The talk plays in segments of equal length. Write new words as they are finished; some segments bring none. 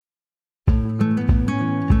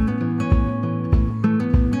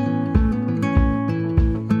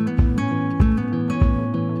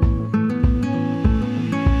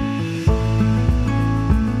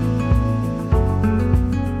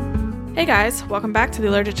Hey guys, welcome back to the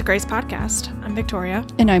Allergic to Grace podcast. I'm Victoria.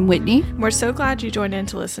 And I'm Whitney. We're so glad you joined in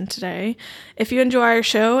to listen today. If you enjoy our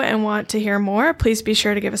show and want to hear more, please be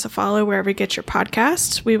sure to give us a follow wherever you get your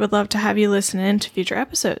podcasts. We would love to have you listen in to future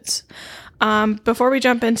episodes. Before we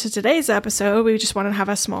jump into today's episode, we just want to have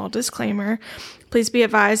a small disclaimer. Please be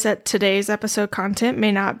advised that today's episode content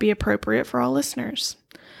may not be appropriate for all listeners.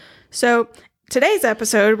 So, today's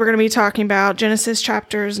episode, we're going to be talking about Genesis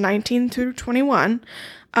chapters 19 through 21.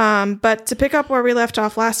 But to pick up where we left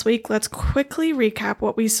off last week, let's quickly recap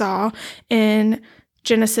what we saw in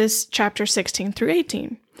Genesis chapter 16 through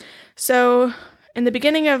 18. So, in the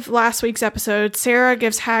beginning of last week's episode, Sarah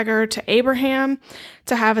gives Hagar to Abraham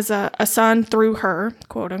to have as a son through her,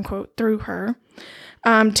 quote unquote, through her.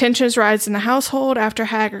 Tensions rise in the household after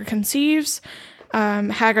Hagar conceives.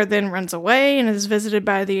 Hagar then runs away and is visited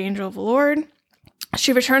by the angel of the Lord.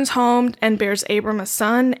 She returns home and bears Abram a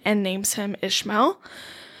son and names him Ishmael.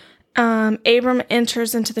 Abram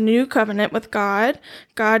enters into the new covenant with God.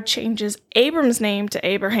 God changes Abram's name to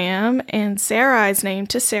Abraham and Sarai's name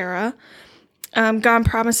to Sarah. God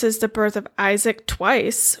promises the birth of Isaac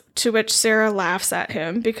twice, to which Sarah laughs at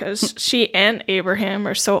him because she and Abraham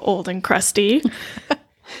are so old and crusty.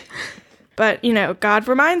 But, God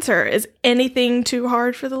reminds her, is anything too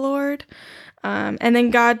hard for the Lord? And then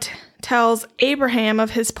God tells Abraham of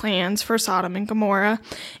his plans for Sodom and Gomorrah,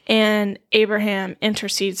 and Abraham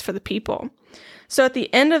intercedes for the people. So at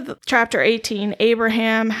the end of chapter 18,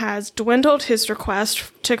 Abraham has dwindled his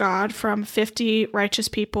request to God from 50 righteous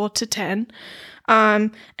people to 10.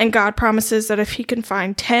 And God promises that if he can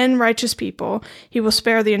find 10 righteous people, he will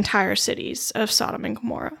spare the entire cities of Sodom and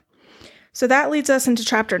Gomorrah. So that leads us into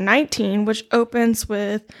chapter 19, which opens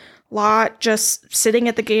with Lot just sitting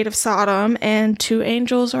at the gate of Sodom, and two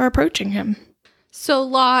angels are approaching him. So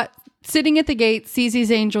Lot, sitting at the gate, sees these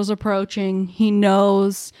angels approaching. He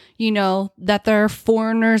knows, that there are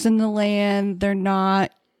foreigners in the land. They're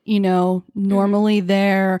not, normally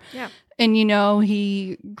there. Yeah. And,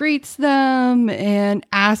 he greets them and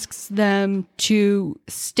asks them to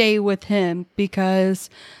stay with him because,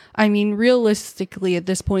 realistically, at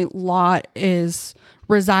this point, Lot is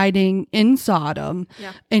residing in Sodom,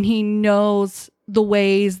 and he knows the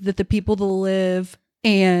ways that the people live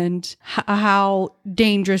and how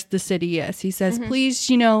dangerous the city is. He says,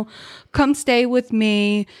 please, come stay with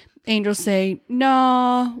me. Angels say,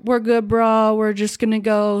 nah, we're good, bro. We're just going to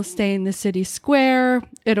go stay in the city square.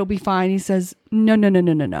 It'll be fine. He says,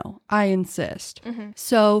 no. I insist.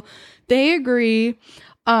 So they agree.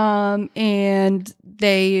 And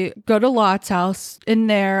they go to Lot's house. In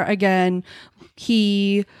there, again,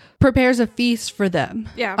 he prepares a feast for them.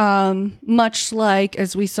 Yeah. Much like,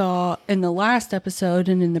 as we saw in the last episode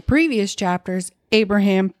and in the previous chapters,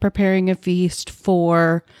 Abraham preparing a feast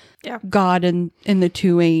for God and the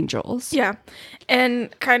two angels. Yeah.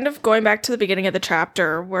 And kind of going back to the beginning of the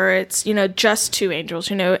chapter where it's, just two angels,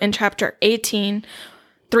 in chapter 18,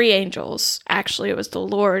 3 angels, actually it was the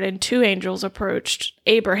Lord, and 2 angels approached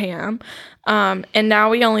Abraham. And now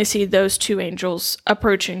we only see those 2 angels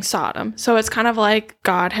approaching Sodom. So it's kind of like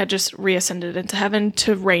God had just reascended into heaven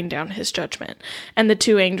to rain down his judgment. And the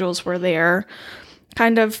 2 angels were there,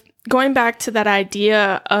 kind of going back to that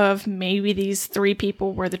idea of maybe these 3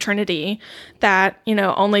 people were the Trinity, that,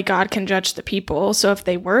 only God can judge the people. So if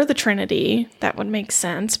they were the Trinity, that would make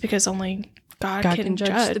sense because only God can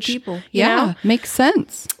judge the people. Yeah, makes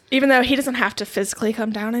sense. Even though he doesn't have to physically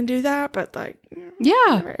come down and do that, but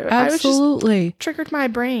absolutely. Triggered my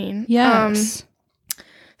brain. Yes.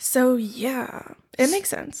 So yeah, it makes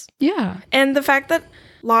sense. Yeah. And the fact that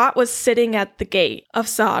Lot was sitting at the gate of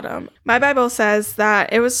Sodom, my Bible says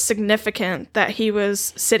that it was significant that he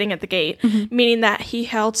was sitting at the gate, meaning that he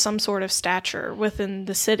held some sort of stature within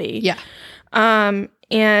the city. Yeah.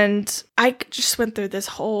 And I just went through this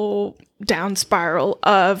whole down spiral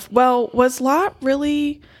of, was Lot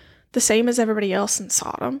really the same as everybody else in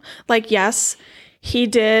Sodom? Like, yes, he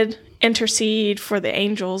did intercede for the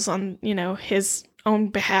angels on, his own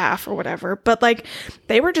behalf or whatever, but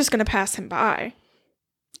they were just going to pass him by.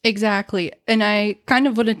 Exactly. And I kind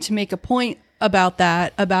of wanted to make a point about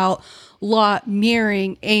that, about Lot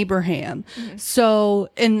mirroring Abraham. So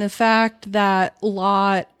in the fact that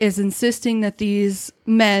Lot is insisting that these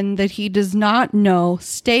men that he does not know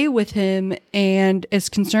stay with him and is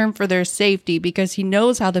concerned for their safety because he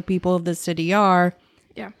knows how the people of the city are.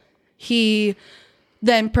 Yeah. He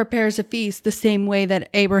then prepares a feast the same way that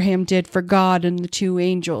Abraham did for God and the 2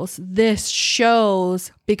 angels. This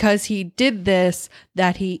shows, because he did this,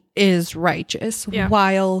 that he is righteous. Yeah.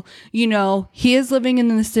 While, he is living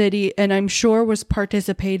in the city and I'm sure was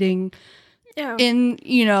participating Yeah. in,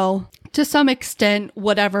 to some extent,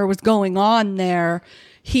 whatever was going on there,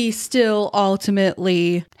 he still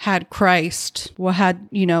ultimately had Christ, had,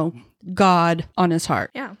 God on his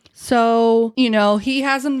heart. Yeah. So, he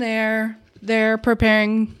has them there. They're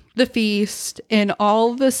preparing the feast, and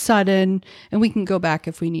all of a sudden, and we can go back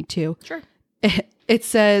if we need to. Sure. It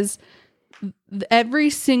says every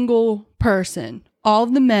single person, all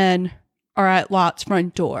the men are at Lot's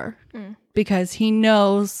front door because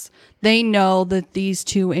they know that these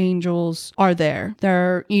two angels are there.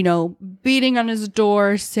 They're, beating on his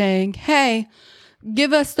door saying, hey,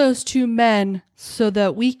 give us those two men so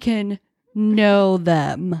that we can know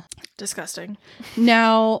them. Disgusting.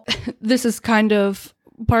 Now, this is kind of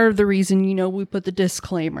part of the reason, we put the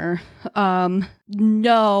disclaimer.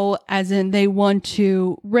 No, as in they want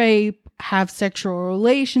to rape, have sexual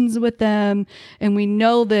relations with them. And we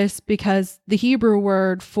know this because the Hebrew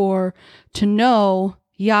word for to know,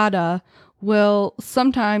 yada, will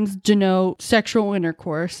sometimes denote sexual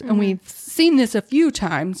intercourse. And we've seen this a few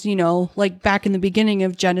times, like back in the beginning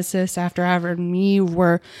of Genesis after Adam and Eve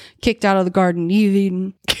were kicked out of the Garden of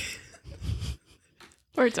Eden.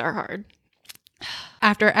 Words are hard.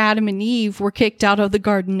 After Adam and Eve were kicked out of the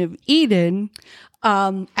Garden of Eden,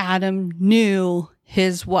 Adam knew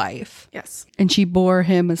his wife. Yes. And she bore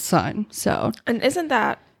him a son. So, and isn't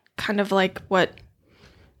that kind of like what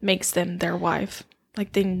makes them their wife?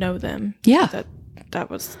 Like they know them. Yeah. That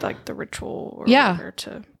was like the ritual or Yeah. whatever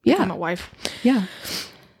to become a wife. Yeah.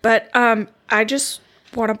 But I just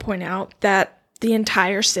want to point out that the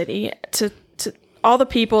entire city, to all the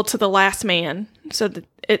people to the last man, so that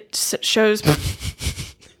it shows...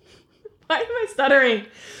 Why am I stuttering?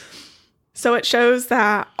 So it shows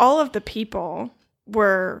that all of the people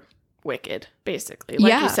were wicked, basically,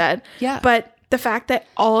 like you said. Yeah. But the fact that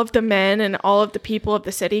all of the men and all of the people of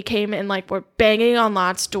the city came and like were banging on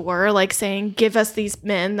Lot's door, like saying, give us these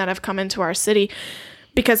men that have come into our city,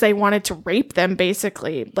 because they wanted to rape them,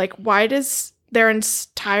 basically. Like, why does their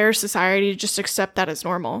entire society just accept that as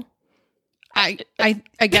normal? I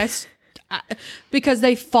guess because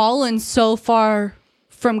they've fallen so far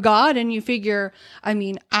from God, and you figure,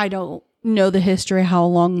 I don't know the history, how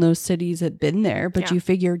long those cities have been there, but you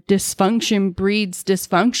figure dysfunction breeds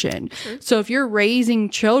dysfunction. Mm-hmm. So if you're raising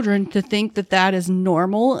children to think that that is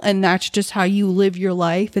normal and that's just how you live your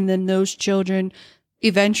life, and then those children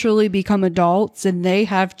eventually become adults and they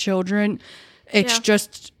have children, it's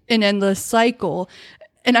just an endless cycle.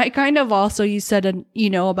 And I kind of also, you said,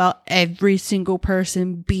 about every single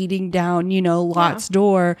person beating down, Lot's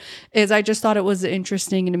door, is I just thought it was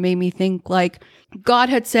interesting, and it made me think, like, God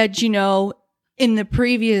had said, in the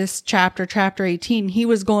previous chapter 18, he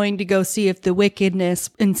was going to go see if the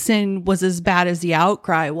wickedness and sin was as bad as the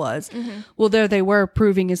outcry was. Mm-hmm. Well, there they were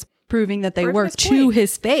proving that they were to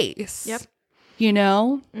his face. Yep.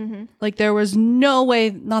 Mm-hmm. Like there was no way,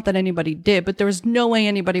 not that anybody did, but there was no way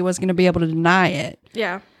anybody was going to be able to deny it.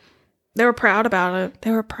 Yeah. They were proud about it. They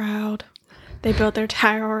were proud. They built their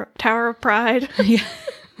tower of pride. Yeah.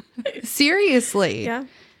 Seriously. Yeah.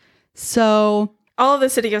 So all of the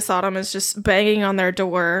city of Sodom is just banging on their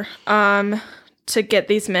door to get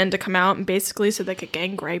these men to come out, and basically so they could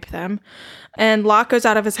gang rape them. And Lot goes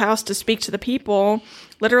out of his house to speak to the people,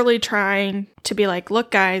 literally trying to be like,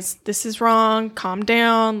 look, guys, this is wrong. Calm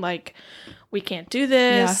down. Like, we can't do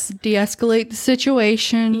this. Yeah. De-escalate the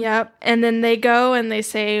situation. Yep. And then they go and they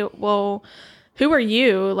say, well, who are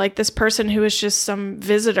you? Like, this person who is just some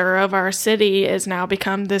visitor of our city is now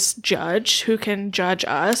become this judge who can judge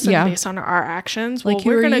us and based on our actions. Like,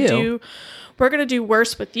 well, we're gonna do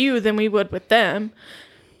worse with you than we would with them.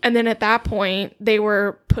 And then at that point, they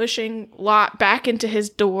were pushing Lot back into his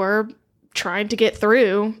door, trying to get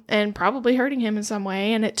through and probably hurting him in some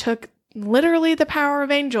way. And it took literally the power of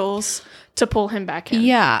angels to pull him back in.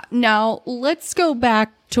 Yeah. Now, let's go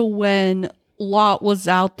back to when Lot was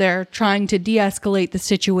out there trying to de-escalate the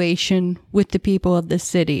situation with the people of the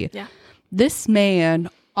city. Yeah. This man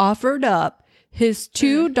offered up his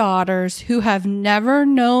two daughters who have never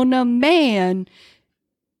known a man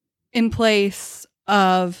in place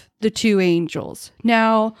of the two angels.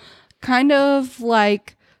 Now, kind of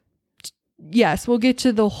like, yes, we'll get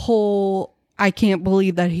to the whole, I can't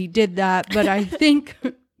believe that he did that, but I think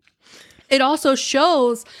it also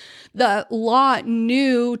shows that Lot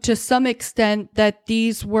knew to some extent that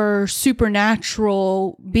these were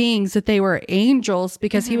supernatural beings, that they were angels,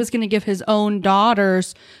 because he was going to give his own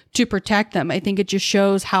daughters to protect them. I think it just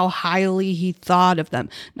shows how highly he thought of them.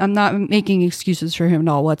 I'm not making excuses for him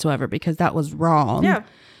at all whatsoever, because that was wrong. Yeah.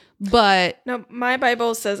 But no, my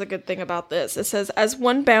Bible says a good thing about this. It says, as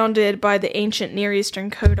one bounded by the ancient Near Eastern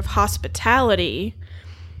code of hospitality,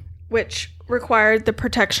 which required the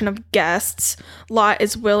protection of guests, Lot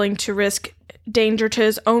is willing to risk danger to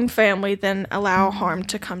his own family than allow harm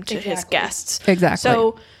to come to his guests. Exactly.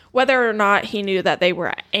 So whether or not he knew that they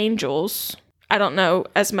were angels, I don't know,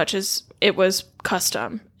 as much as it was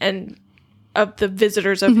custom and of the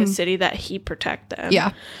visitors of his city that he protect them.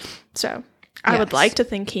 Yeah. So I would like to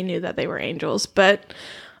think he knew that they were angels, but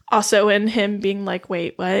also in him being like,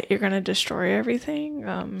 wait, what? You're going to destroy everything?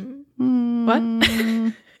 What?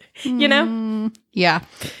 You know? Yeah.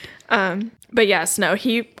 But yes, no,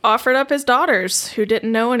 he offered up his daughters who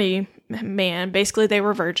didn't know any man. Basically, they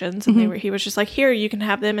were virgins, and he was just like, here, you can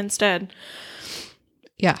have them instead.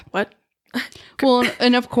 Yeah. What? Well,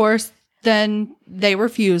 and of course, then they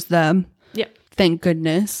refused them. Yeah. Thank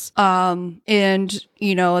goodness. And,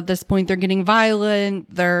 you know, at this point, they're getting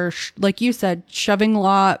violent. They're, like you said, shoving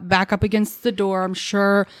Lot back up against the door. I'm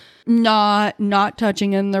sure not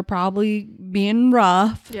touching him. They're probably being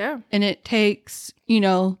rough. Yeah. And it takes, you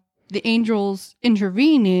know, the angels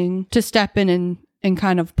intervening to step in and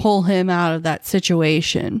kind of pull him out of that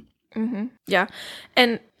situation. Mm-hmm. Yeah.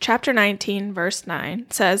 And chapter 19, verse 9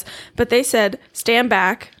 says, but they said, stand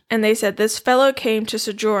back. And they said, this fellow came to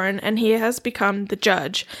sojourn, and he has become the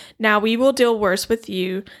judge. Now we will deal worse with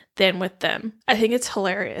you than with them. I think it's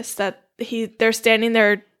hilarious that they're standing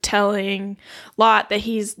there telling Lot that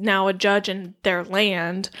he's now a judge in their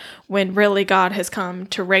land, when really God has come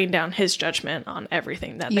to rain down his judgment on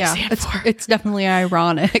everything that they stand for. It's definitely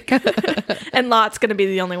ironic. And Lot's going to be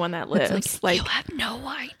the only one that lives. It's like, you have no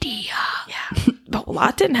idea. Yeah. But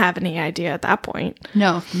Lot didn't have any idea at that point.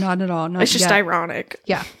 No, not at all. It's just ironic.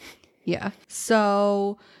 Yeah. Yeah.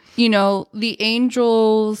 So, you know, the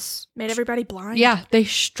angels made everybody blind. Yeah. They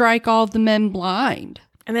strike all of the men blind.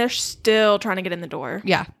 And they're still trying to get in the door.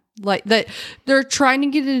 Yeah. Like that. They're trying to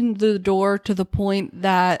get into the door to the point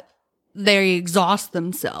that they exhaust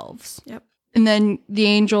themselves. Yep. And then the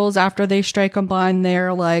angels, after they strike them blind,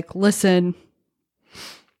 they're like, listen,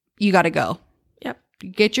 you got to go. Yep.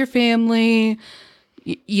 Get your family.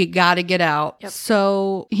 You got to get out. Yep.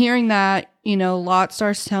 So hearing that, you know, Lot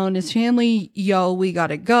starts telling his family, yo, we got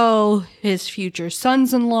to go. His future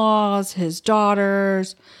sons-in-laws, his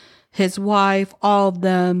daughters, his wife, all of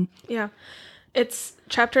them. Yeah. It's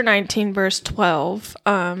chapter 19, verse 12.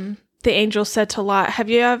 The angel said to Lot,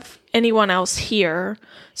 have anyone else here,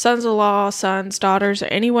 sons-in-law, sons, daughters, or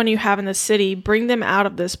anyone you have in the city, bring them out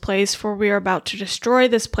of this place, for we are about to destroy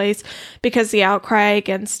this place, because the outcry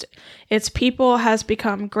against its people has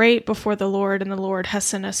become great before the Lord, and the Lord has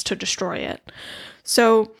sent us to destroy it.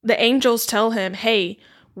 So the angels tell him, hey,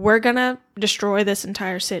 we're going to destroy this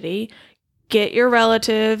entire city. Get your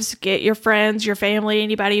relatives, get your friends, your family,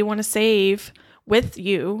 anybody you want to save with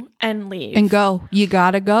you, and leave. And go. You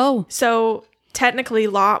gotta go. So technically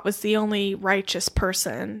Lot was the only righteous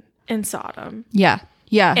person in Sodom. Yeah.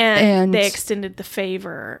 Yeah. And they extended the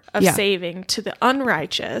favor of saving to the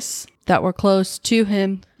unrighteous that were close to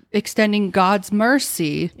him, extending God's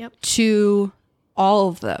mercy to all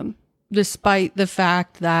of them, despite the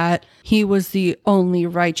fact that he was the only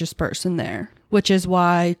righteous person there, which is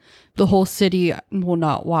why the whole city, well,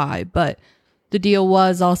 not why, but the deal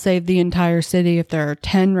was, I'll save the entire city if there are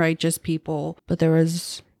 10 righteous people, but there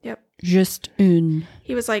was just un.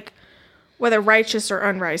 He was like, whether righteous or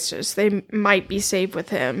unrighteous, they might be saved with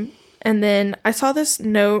him. And then I saw this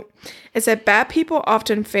note. It said, bad people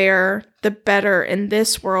often fare the better in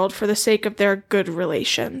this world for the sake of their good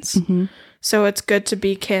relations. Mm-hmm. So it's good to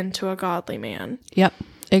be kin to a godly man. Yep.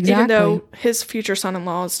 Exactly. Even though his future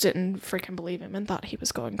son-in-laws didn't freaking believe him and thought he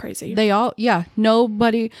was going crazy. They all,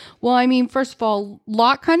 nobody. Well, I mean, first of all,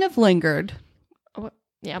 Lot kind of lingered.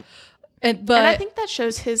 Yeah. And I think that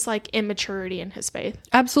shows his like immaturity in his faith.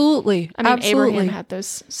 Absolutely. I mean, Abraham had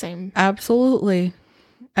those same. Absolutely.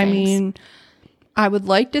 I mean, I would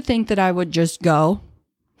like to think that I would just go,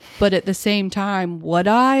 but at the same time, would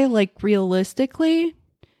I, like, realistically,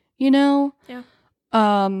 you know? Yeah.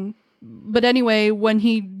 But anyway, when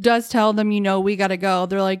he does tell them, you know, we got to go,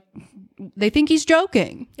 they're like, they think he's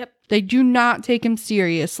joking. Yep. They do not take him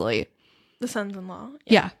seriously. The sons-in-law.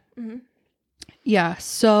 Yeah. Mm-hmm. Yeah.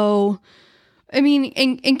 So, I mean,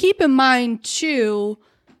 and keep in mind, too,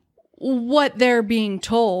 what they're being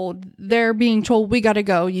told. They're being told, we got to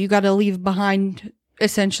go. You got to leave behind,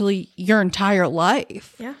 essentially, your entire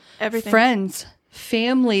life. Yeah. Everything. Friends,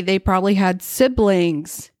 family. They probably had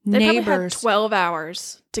siblings, neighbors. Probably had 12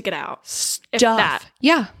 hours to get out. Stuff. If that.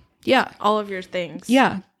 Yeah. Yeah. All of your things.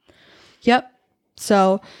 Yeah. Yep.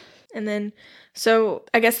 So. And then, so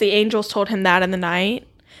I guess the angels told him that in the night.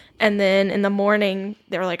 And then in the morning,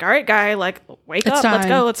 they were like, all right, guy, like, wake It's up. Let's time.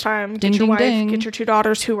 go. It's time. Ding, Get your ding, wife. ding. Get your 2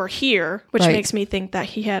 daughters who are here, which Right. makes me think that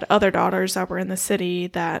he had other daughters that were in the city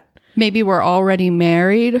that Maybe we're already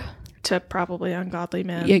married. to probably ungodly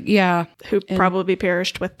men Yeah. who probably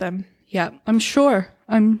perished with them. Yeah. I'm sure.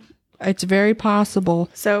 It's very possible.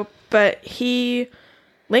 So, but he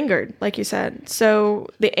lingered, like you said. So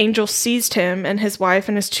the angel seized him and his wife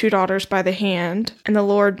and his 2 daughters by the hand, and the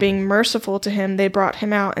Lord being merciful to him, they brought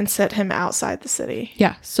him out and set him outside the city.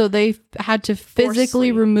 Yeah. So they had to physically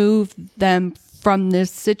Forcefully. remove them from this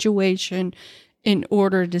situation in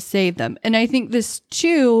order to save them. And I think this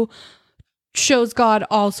too shows God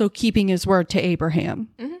also keeping his word to Abraham.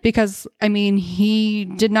 Because, I mean, he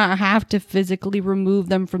did not have to physically remove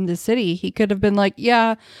them from the city. He could have been like,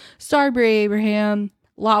 yeah, sorry, Abraham.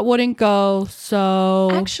 Lot wouldn't go,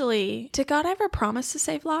 so... Actually, did God ever promise to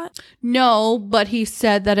save Lot? No, but he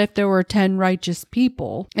said that if there were 10 righteous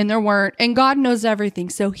people, and there weren't, and God knows everything,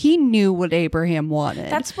 so he knew what Abraham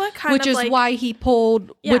wanted. That's what kind which of is like... why he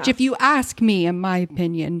pulled, Yeah. which if you ask me, in my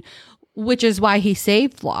opinion, which is why he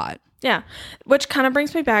saved Lot. Yeah, which kind of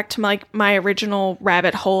brings me back to my original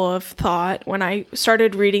rabbit hole of thought. When I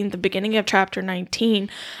started reading the beginning of chapter 19,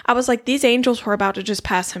 I was like, these angels were about to just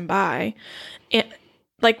pass him by. And,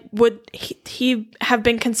 like, would he have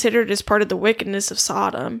been considered as part of the wickedness of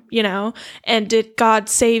Sodom, you know? And did God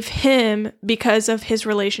save him because of his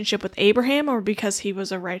relationship with Abraham or because he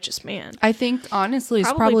was a righteous man? I think, honestly, it's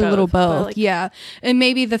Probably probably a little both, but, both. like- Yeah. And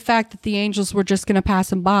maybe the fact that the angels were just going to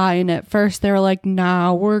pass him by, and at first they were like,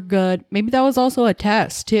 nah, we're good. Maybe that was also a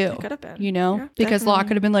test, too. It could have been. You know? Yeah, because Lot definitely.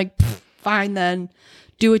 could have been like, fine then,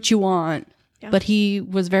 do what you want. Yeah. But he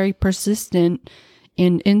was very persistent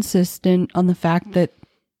and insistent on the fact that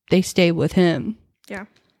they stay with him. Yeah.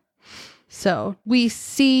 So we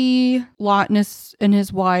see Lot and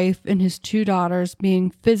his wife and his 2 daughters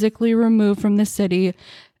being physically removed from the city.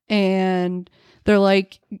 And they're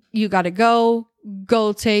like, you got to go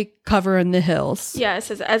take cover in the hills. Yeah, it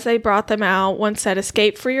says, as they brought them out, one said,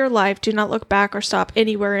 escape for your life. Do not look back or stop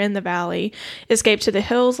anywhere in the valley. Escape to the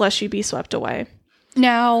hills, lest you be swept away.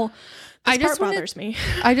 Now, This part bothers me.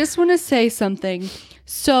 I just want to say something.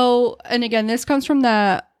 So, and again, this comes from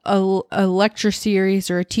a lecture series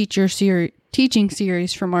or a teaching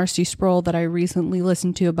series from R.C. Sproul that I recently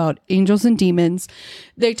listened to about angels and demons.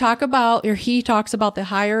 He talks about the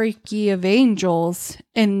hierarchy of angels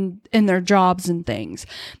and their jobs and things.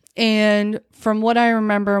 And from what I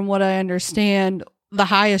remember and what I understand, the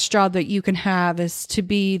highest job that you can have is to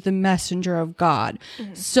be the messenger of God.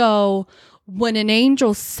 Mm-hmm. So when an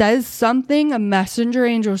angel says something, a messenger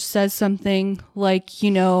angel says something like,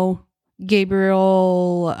 you know,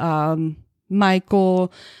 Gabriel,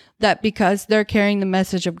 Michael, that because they're carrying the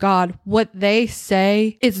message of God, what they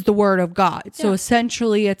say is the word of God. Yeah. So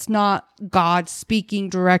essentially it's not God speaking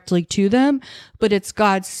directly to them, but it's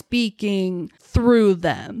God speaking through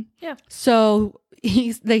them. Yeah. So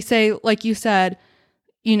they say, like you said,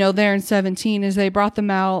 you know, there in 17, as they brought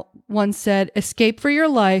them out, one said, escape for your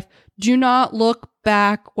life. Do not look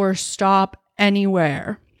back or stop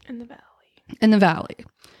anywhere. In the valley. In the valley.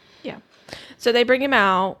 Yeah. So they bring him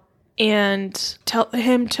out and tell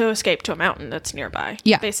him to escape to a mountain that's nearby.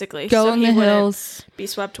 Yeah. Basically. Go so in he the wouldn't hills. be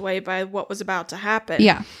swept away by what was about to happen.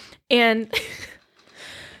 Yeah. And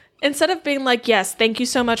instead of being like, yes, thank you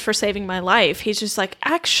so much for saving my life, he's just like,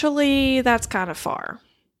 actually, that's kind of far.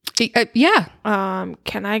 Yeah.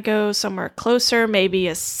 Can I go somewhere closer? Maybe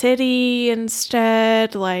a city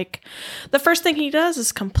instead? Like, the first thing he does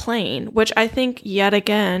is complain, which I think yet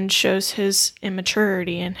again shows his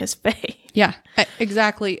immaturity and his faith. Yeah,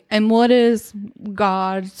 exactly. And what is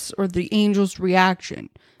God's or the angel's reaction?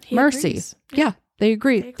 He Mercy. agrees. Yeah, they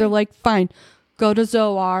agree. They're like, fine, go to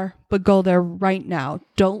Zoar, but go there right now.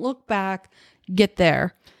 Don't look back. Get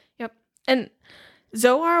there. Yep. And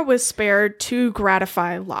Zoar was spared to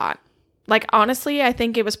gratify Lot. Like, honestly, I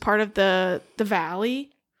think it was part of the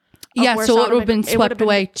valley. Yeah, where so it Sodom would have been it would swept have been-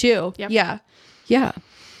 away too. Yep. Yeah. Yeah.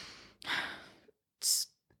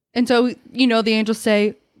 And so, you know, the angels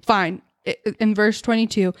say, fine. In verse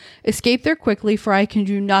 22, escape there quickly, for I can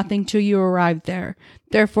do nothing till you arrive there.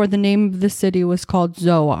 Therefore, the name of the city was called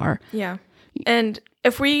Zoar. Yeah. And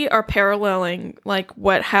if we are paralleling like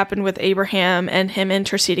what happened with Abraham and him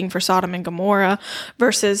interceding for Sodom and Gomorrah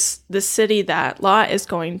versus the city that Lot is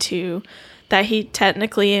going to, that he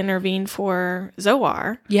technically intervened for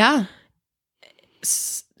Zoar. Yeah.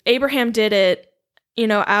 Abraham did it, you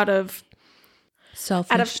know, out of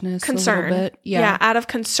Selfishness, concern. a little bit. Yeah. out of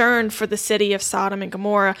concern for the city of Sodom and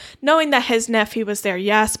Gomorrah, knowing that his nephew was there,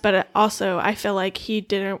 yes, but also I feel like he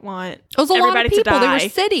didn't want It was a lot of everybody to people. They were die.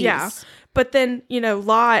 cities. Yeah. But then,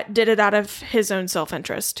 Lot did it out of his own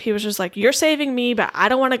self-interest. He was just like, you're saving me, but I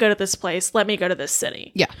don't want to go to this place. Let me go to this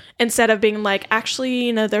city. Yeah. Instead of being like,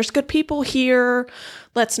 actually, there's good people here.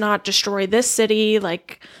 Let's not destroy this city.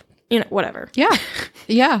 Like, whatever. Yeah.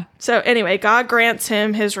 Yeah. So anyway, God grants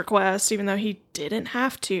him his request, even though he didn't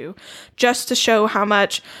have to, just to show how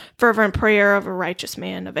much fervent prayer of a righteous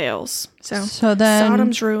man avails. So then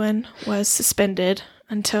Sodom's ruin was suspended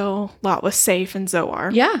until Lot was safe in Zoar.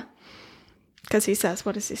 Yeah. Because he says,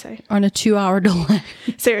 what does he say? On a 2-hour delay.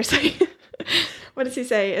 Seriously. What does he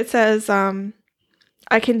say? It says,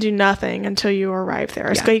 I can do nothing until you arrive there.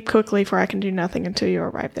 Escape quickly, for I can do nothing until you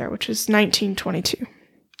arrive there, which is 1922.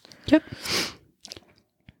 Yep.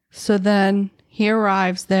 So then he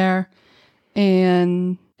arrives there,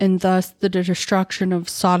 and thus the destruction of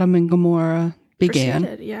Sodom and Gomorrah began.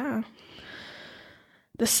 Proceeded, yeah.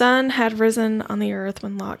 The sun had risen on the earth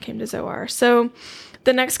when Lot came to Zoar. So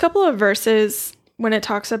the next couple of verses, when it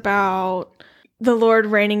talks about the Lord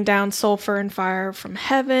raining down sulfur and fire from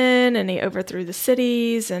heaven, and he overthrew the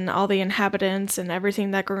cities and all the inhabitants and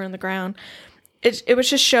everything that grew in the ground, it was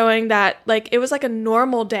just showing that, like, it was like a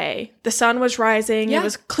normal day. The sun was rising. Yeah. It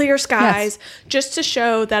was clear skies, just to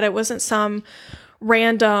show that it wasn't some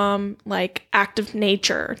random, like, act of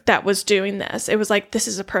nature that was doing this. It was like, this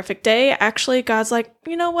is a perfect day. Actually, God's like,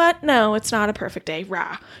 you know what? No, it's not a perfect day.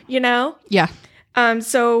 Rah. Yeah.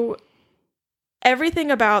 So everything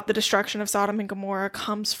about the destruction of Sodom and Gomorrah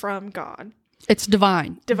comes from God. It's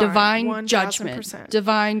divine judgment. 1000%.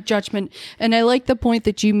 Divine judgment. And I like the point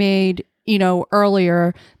that you made,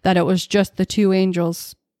 earlier, that it was just the two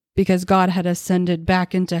angels, because God had ascended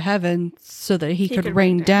back into heaven so that he could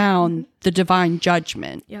rain down the divine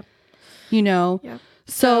judgment. Yep. Yep.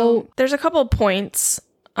 So there's a couple of points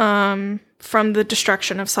from the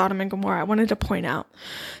destruction of Sodom and Gomorrah I wanted to point out.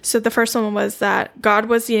 So the first one was that God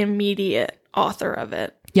was the immediate author of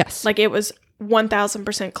it. Yes. Like, it was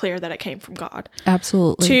 1000% clear that it came from God.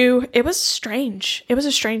 Absolutely. 2, it was strange. It was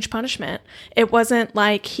a strange punishment. It wasn't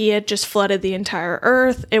like he had just flooded the entire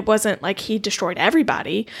earth. It wasn't like he destroyed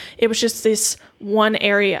everybody. It was just this one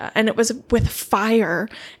area, and it was with fire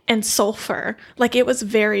and sulfur. Like, it was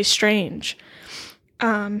very strange.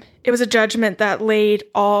 It was a judgment that laid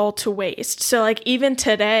all to waste. So, like, even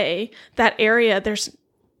today, that area,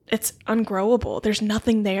 it's ungrowable. There's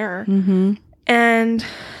nothing there. Mm-hmm. And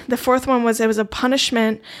the fourth one was, it was a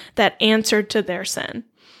punishment that answered to their sin.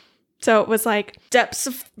 So it was like depths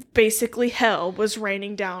of basically hell was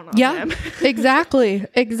raining down on them. Exactly.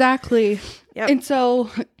 Yep. And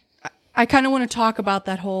so I kind of want to talk about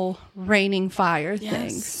that whole raining fire thing.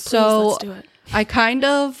 Please, so let's do it. I kind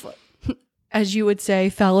of, as you would say,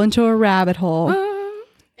 fell into a rabbit hole.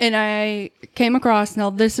 And I came across,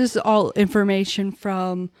 now this is all information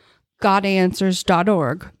from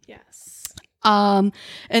godanswers.org. Yes. And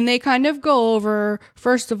they kind of go over,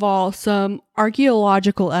 first of all, some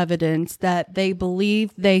archaeological evidence that they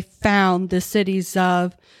believe they found the cities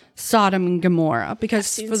of Sodom and Gomorrah,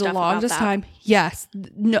 because for the longest time,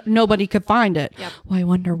 nobody could find it. Yep. Well, I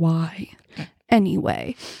wonder why.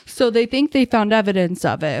 Anyway, so they think they found evidence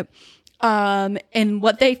of it. And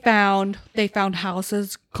what they found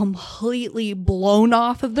houses completely blown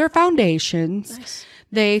off of their foundations. Nice.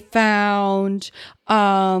 They found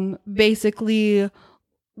basically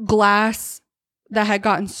glass that had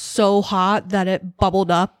gotten so hot that it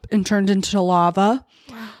bubbled up and turned into lava.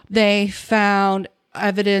 Wow. They found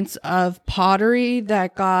evidence of pottery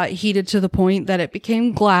that got heated to the point that it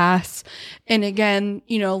became glass. And again,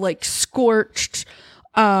 like scorched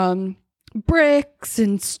bricks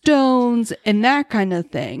and stones and that kind of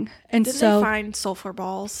thing. And Did they find sulfur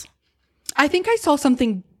balls? I think I saw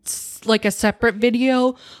something like a separate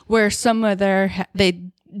video where some of they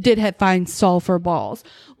did find sulfur balls,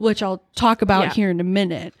 which I'll talk about here in a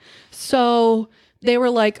minute. So they were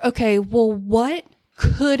like, okay, well, what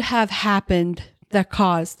could have happened that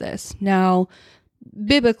caused this? Now,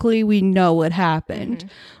 biblically, we know what happened,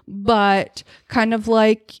 but kind of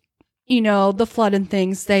like, the flood and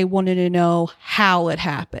things, they wanted to know how it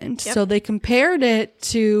happened. Yep. So they compared it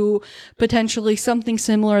to potentially something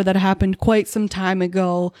similar that happened quite some time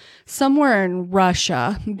ago somewhere in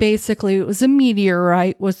Russia. Basically, it was a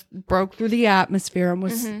meteorite broke through the atmosphere and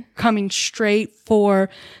was coming straight for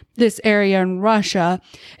this area in Russia.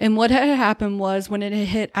 And what had happened was, when it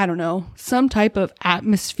hit, I don't know, some type of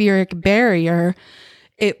atmospheric barrier,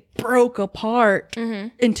 it broke apart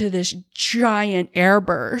into this giant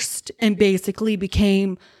airburst and basically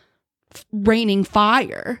became raining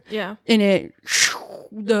fire. Yeah. And it,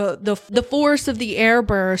 the force of the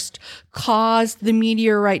airburst caused the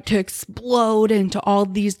meteorite to explode into all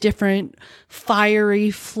these different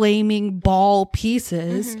fiery, flaming ball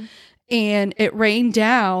pieces. And it rained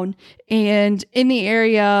down. And in the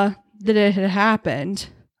area that it had happened,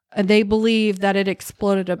 they believe that it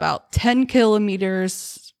exploded about 10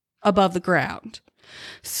 kilometers above the ground.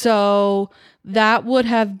 So that would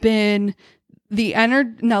have been the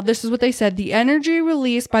energy. Now, this is what they said. The energy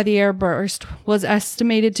released by the airburst was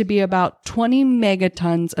estimated to be about 20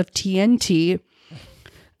 megatons of TNT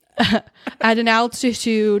at an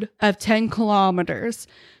altitude of 10 kilometers.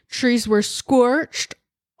 Trees were scorched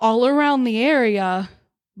all around the area,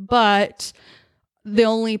 but the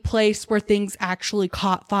only place where things actually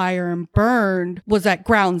caught fire and burned was at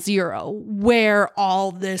ground zero, where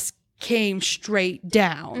all this came straight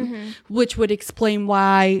down, which would explain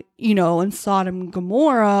why, in Sodom and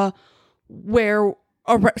Gomorrah, where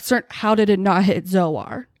how did it not hit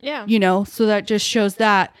Zoar? Yeah. So that just shows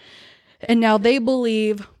that. And now they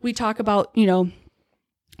believe, we talk about, 20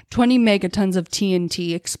 megatons of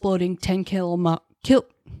TNT exploding 10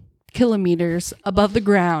 kilometers above the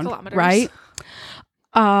ground, right?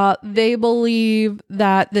 They believe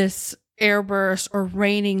that this airburst or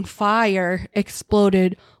raining fire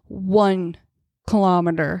exploded 1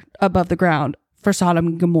 kilometer above the ground for Sodom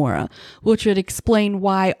and Gomorrah, which would explain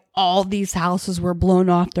why all these houses were blown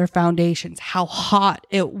off their foundations, how hot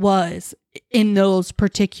it was in those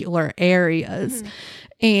particular areas,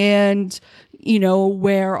 and,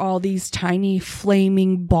 where all these tiny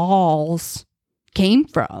flaming balls came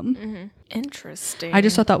from. Interesting. I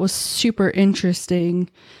just thought that was super interesting,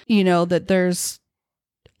 that there's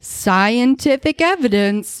scientific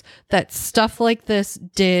evidence that stuff like this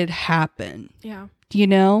did happen. Yeah.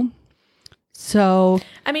 So,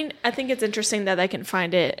 I mean, I think it's interesting that they can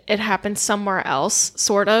find it happened somewhere else,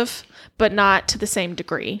 sort of, but not to the same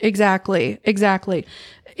degree. Exactly.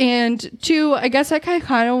 And two, I guess I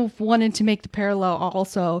kind of wanted to make the parallel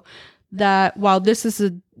also that while this is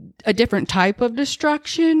a different type of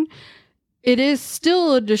destruction, it is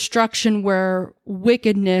still a destruction where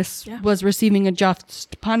wickedness was receiving a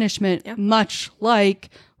just punishment, much like,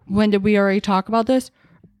 when did we already talk about this?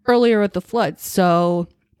 Earlier with the flood. So,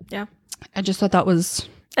 yeah. I just thought that was...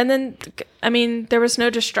 And then, I mean, there was no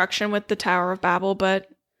destruction with the Tower of Babel, but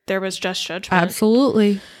there was just judgment.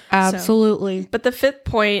 Absolutely. So, but the fifth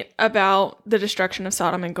point about the destruction of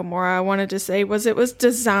Sodom and Gomorrah, I wanted to say, was it was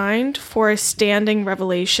designed for a standing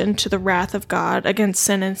revelation to the wrath of God against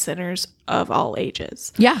sin and sinners of all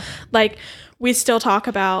ages. Yeah. Like, we still talk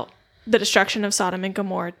about the destruction of Sodom and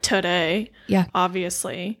Gomorrah today. Yeah.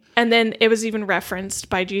 Obviously. And then it was even referenced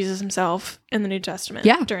by Jesus himself in the New Testament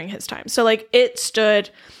during his time. So, like, it stood...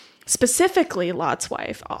 Specifically, Lot's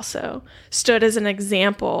wife also stood as an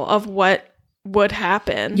example of what would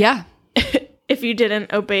happen if you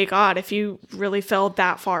didn't obey God, if you really fell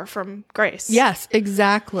that far from grace. Yes,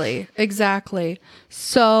 exactly.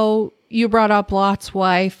 So you brought up Lot's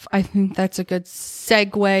wife. I think that's a good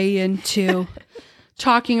segue into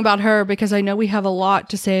talking about her, because I know we have a lot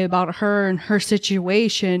to say about her and her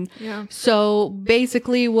situation. Yeah. So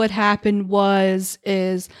basically what happened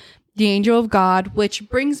is the angel of God, which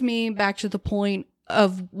brings me back to the point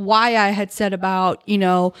of why I had said about,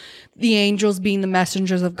 the angels being the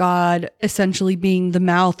messengers of God, essentially being the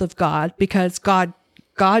mouth of God, because God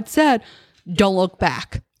said, don't look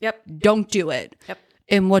back. Yep. Don't do it. Yep.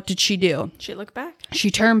 And what did she do? She looked back.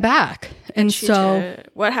 She turned back. And so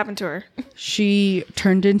what happened to her? She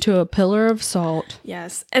turned into a pillar of salt.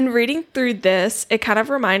 Yes. And reading through this, it kind of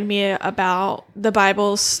reminded me about the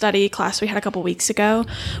Bible study class we had a couple weeks ago,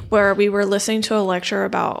 where we were listening to a lecture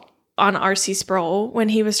on R.C. Sproul when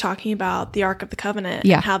he was talking about the Ark of the Covenant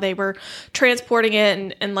and how they were transporting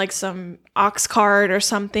it in like some ox cart or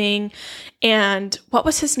something. And what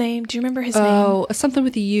was his name? Do you remember his name? Oh, something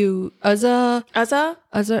with a U. Uzzah,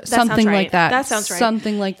 something like that. That sounds right.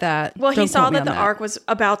 Something like that. Well, he saw that the ark was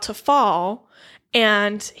about to fall,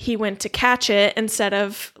 and he went to catch it instead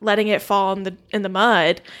of letting it fall in the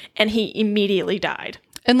mud, and he immediately died.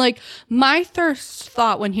 And like my first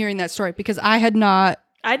thought when hearing that story, because I'd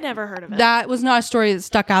never heard of it. That was not a story that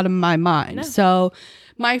stuck out in my mind. No. So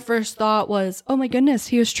my first thought was, oh my goodness,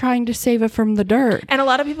 he was trying to save it from the dirt. And a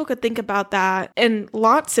lot of people could think about that in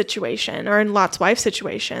Lot's situation, or in Lot's wife's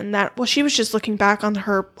situation, that, well, she was just looking back on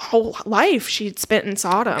her whole life she'd spent in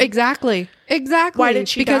Sodom. Exactly. Why did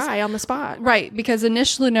she die on the spot? Right. Because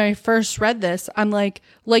initially when I first read this, I'm like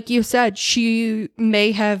you said, she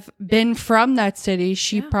may have been from that city.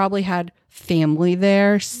 She probably had family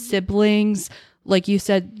there, siblings, like you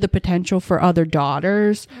said, the potential for other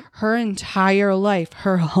daughters, her entire life,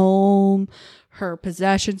 her home, her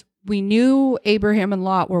possessions. We knew Abraham and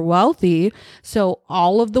Lot were wealthy, so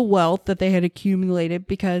all of the wealth that they had accumulated,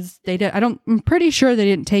 because I'm pretty sure they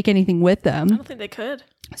didn't take anything with them. I don't think they could.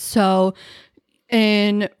 So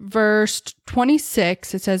in verse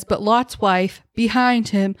 26, it says, "But Lot's wife behind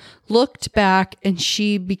him looked back, and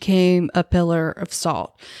she became a pillar of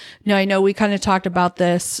salt." Now, I know we kind of talked about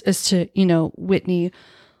this as to, Whitney,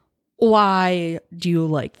 why do you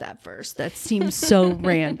like that verse? That seems so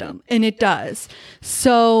random. And it does.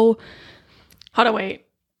 So, hold on, wait.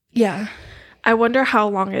 Yeah. I wonder how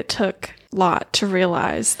long it took Lot to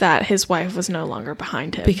realize that his wife was no longer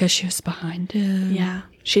behind him. Because she was behind him. Yeah.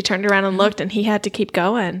 She turned around and looked, and he had to keep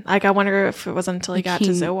going. Like, I wonder if it wasn't until he got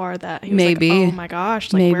to Zoar that he was like, oh my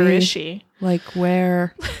gosh, like, where is she? Like,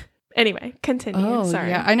 where? Anyway, continue. Oh,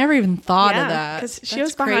 sorry. yeah. I never even thought of that. Because she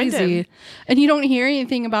was behind him. And you don't hear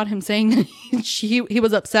anything about him saying that he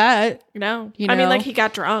was upset. No. I mean, like, he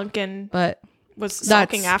got drunk and was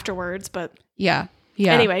sulking afterwards, but... Yeah.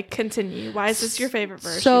 Yeah. Anyway, continue. Why is this your favorite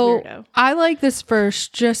verse? So I like this verse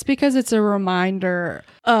just because it's a reminder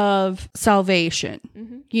of salvation,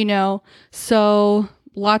 So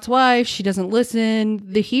Lot's wife, she doesn't listen.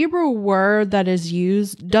 The Hebrew word that is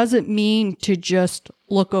used doesn't mean to just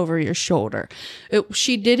look over your shoulder.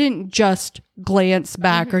 She didn't just glance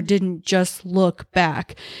back or didn't just look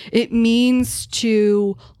back. It means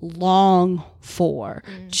to long for,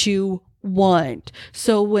 to want.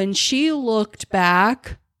 So when she looked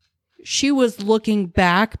back, she was looking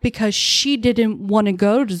back because she didn't want to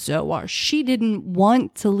go to Zoar. She didn't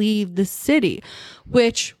want to leave the city,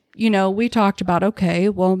 which, we talked about, okay,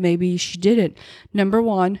 well, maybe she didn't. Number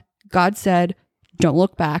one, God said, don't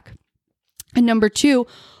look back. And number two,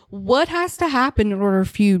 what has to happen in order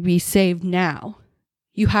for you to be saved now?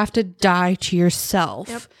 You have to die to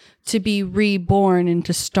yourself to be reborn and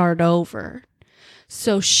to start over.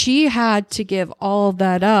 So she had to give all of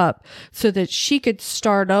that up so that she could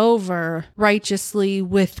start over righteously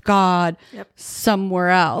with God somewhere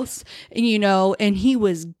else. And, and he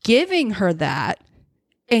was giving her that.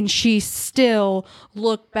 And she still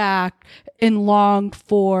looked back and longed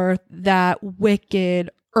for that wicked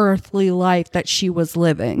earthly life that she was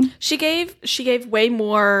living. She gave way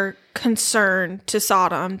more concern to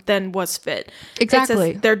Sodom than was fit.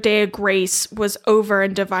 Exactly. It says their day of grace was over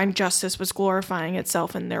and divine justice was glorifying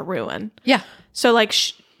itself in their ruin. Yeah. So like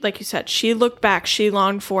you said, she looked back, she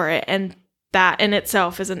longed for it, and that in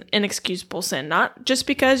itself is an inexcusable sin. Not just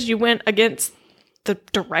because you went against the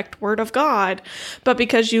direct word of God, but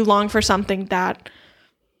because you long for something that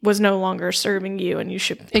was no longer serving you, and you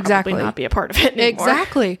should probably not be a part of it anymore.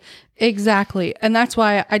 Exactly. And that's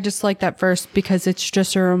why I just like that verse, because it's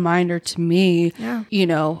just a reminder to me,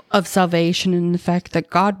 of salvation and the fact that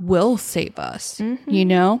God will save us,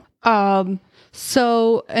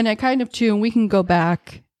 So, and I kind of too, and we can go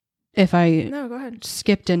back if go ahead.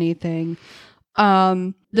 Skipped anything.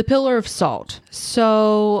 The pillar of salt.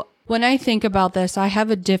 So when I think about this, I have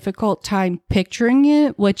a difficult time picturing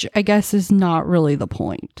it, which I guess is not really the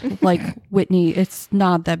point. Like, Whitney, it's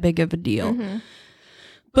not that big of a deal. Mm-hmm.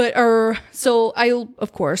 But, so I,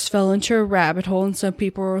 of course, fell into a rabbit hole, and some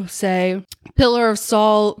people say, pillar of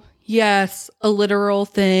salt, yes, a literal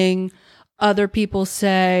thing. Other people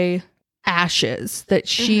say ashes, that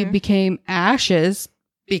she became ashes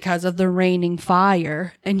because of the raining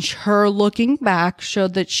fire, and her looking back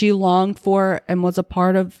showed that she longed for and was a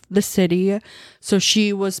part of the city. So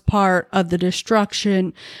she was part of the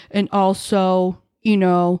destruction, and also,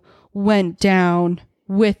 went down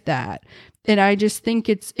with that. And I just think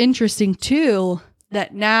it's interesting too,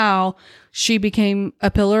 that now she became a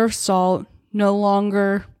pillar of salt. No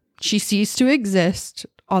longer, she ceased to exist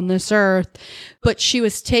on this earth, but she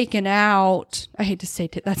was taken out. I hate to say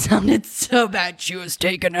that sounded so bad. She was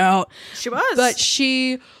taken out. She was. But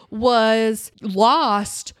she was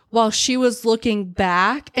lost while she was looking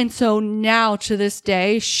back. And so now to this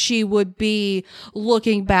day, she would be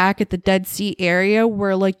looking back at the Dead Sea area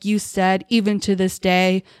where, like you said, even to this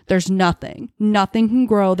day, there's nothing. Nothing can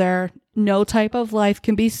grow there. No type of life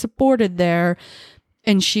can be supported there.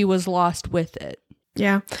 And she was lost with it.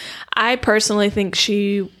 Yeah. I personally think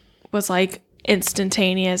she was like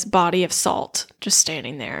instantaneous body of salt just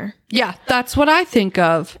standing there. Yeah, that's what I think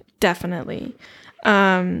of. Definitely.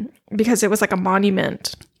 Because it was like a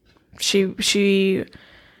monument. She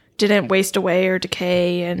didn't waste away or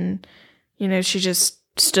decay, and she just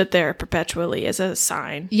stood there perpetually as a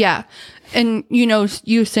sign. Yeah. And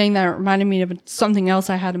you saying that reminded me of something else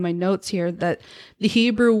I had in my notes here, that the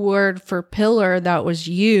Hebrew word for pillar that was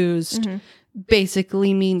used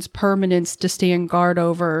basically means permanence, to stand guard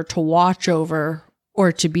over, to watch over,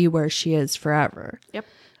 or to be where she is forever. Yep.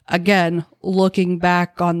 Again, looking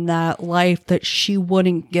back on that life that she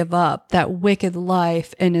wouldn't give up, that wicked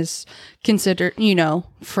life, and is considered,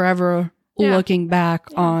 forever looking back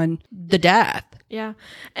on the death. Yeah.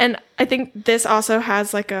 And I think this also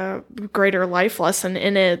has like a greater life lesson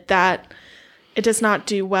in it, that it does not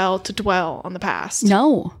do well to dwell on the past.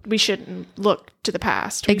 No. We shouldn't look to the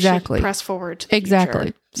past. Exactly. We should press forward to the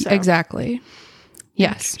future. So, Exactly.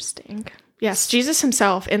 Yes. Interesting. Yes. Jesus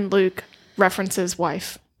himself in Luke references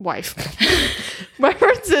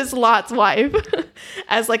references Lot's wife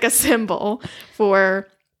as like a symbol for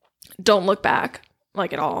don't look back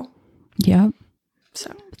like at all. Yeah.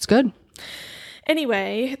 So it's good.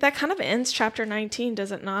 Anyway, that kind of ends chapter 19,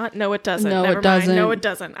 does it not? No, it doesn't. No, Never it doesn't. mind. No, it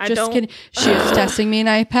doesn't. I Just don't. kidding. She was testing me and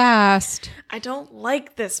I passed. I don't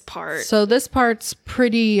like this part. So this part's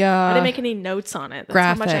pretty I didn't make any notes on it. That's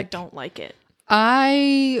graphic. how much I don't like it.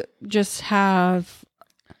 I just have...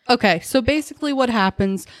 Okay, so basically what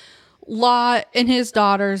happens... Lot and his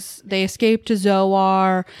daughters, they escape to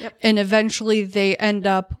Zoar, and eventually they end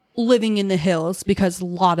up living in the hills because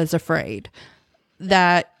Lot is afraid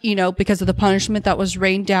that, because of the punishment that was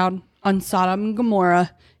rained down on Sodom and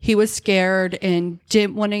Gomorrah, he was scared and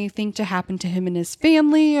didn't want anything to happen to him and his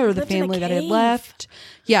family or the family that had left.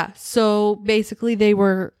 Yeah, so basically they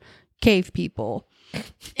were cave people.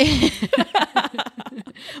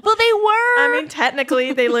 Well, they were. I mean,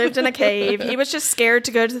 technically, they lived in a cave. He was just scared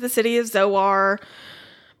to go to the city of Zoar.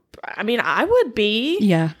 I mean, I would be.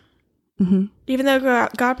 Yeah. Mm-hmm. Even though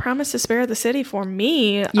God promised to spare the city for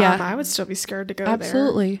me, I would still be scared to go there.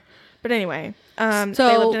 Absolutely. But anyway, they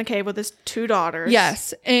lived in a cave with his 2 daughters.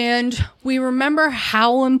 Yes, and we remember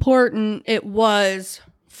how important it was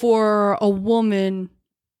for a woman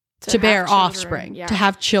to bear offspring, to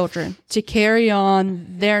have children, to carry on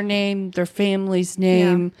their name, their family's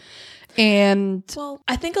name. Yeah. And well,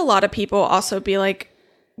 I think a lot of people also be like,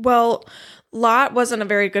 well, Lot wasn't a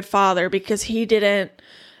very good father because he didn't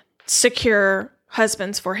secure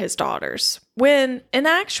husbands for his daughters. When in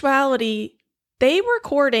actuality, they were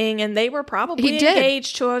courting and they were probably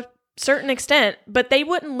engaged to a certain extent, but they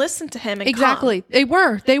wouldn't listen to him. Exactly. They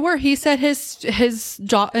were. He said his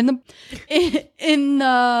daughter in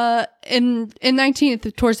 19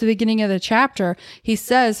 towards the beginning of the chapter, he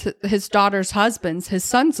says his daughter's husbands, his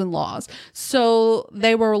sons-in-laws. So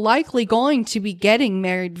they were likely going to be getting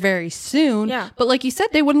married very soon. Yeah. But like you said,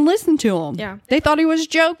 they wouldn't listen to him. Yeah. They thought he was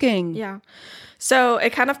joking. Yeah. So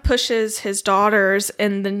it kind of pushes his daughters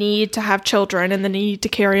in the need to have children and the need to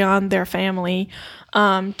carry on their family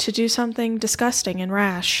to do something disgusting and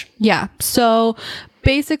rash. Yeah. So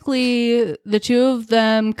basically, the 2 of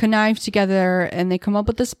them connive together and they come up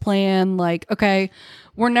with this plan like, okay,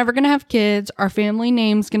 we're never going to have kids. Our family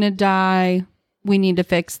name's going to die. We need to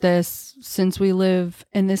fix this since we live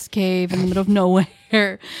in this cave in the middle of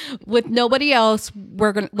nowhere with nobody else.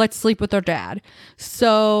 Let's sleep with our dad.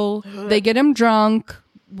 So they get him drunk.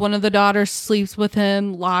 One of the daughters sleeps with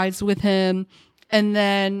him, lies with him. And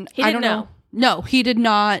then he didn't know. No, he did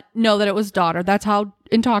not know that it was daughter. That's how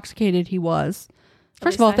intoxicated he was.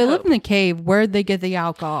 First of all, if they live in the cave, where'd they get the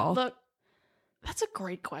alcohol? Look, that's a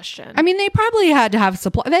great question. I mean, they probably had to have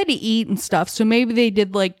supply. They had to eat and stuff. So maybe they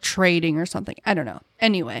did like trading or something. I don't know.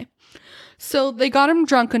 Anyway, so they got him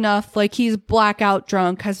drunk enough. Like he's blackout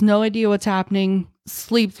drunk, has no idea what's happening,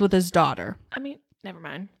 sleeps with his daughter. I mean, never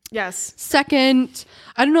mind. Yes. Second,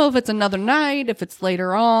 I don't know if it's another night, if it's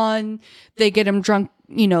later on, they get him drunk,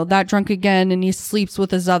 that drunk again, and he sleeps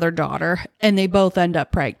with his other daughter, and they both end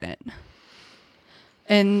up pregnant.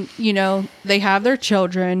 And, they have their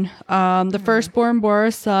children. The firstborn bore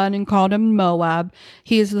a son and called him Moab.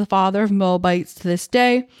 He is the father of Moabites to this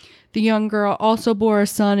day. The young girl also bore a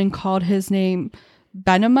son and called his name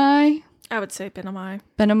Benami. I would say Benami.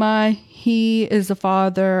 Benami. He is the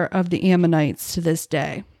father of the Ammonites to this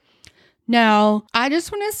day. Now, I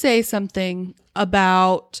just want to say something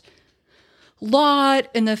about Lot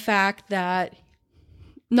and the fact that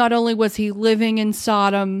not only was he living in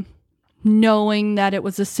Sodom, knowing that it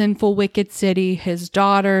was a sinful, wicked city, his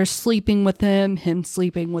daughters sleeping with him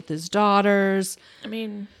sleeping with his daughters. I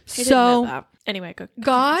mean, he didn't know that. Anyway, go.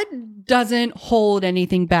 God doesn't hold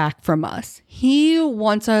anything back from us. He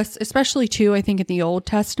wants us, especially too, I think in the Old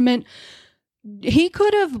Testament, he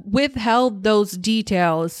could have withheld those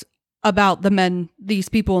details about these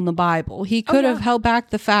people in the Bible. He could have held back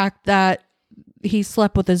the fact that he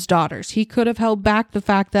slept with his daughters. He could have held back the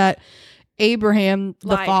fact that Abraham,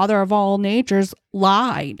 the father of all natures,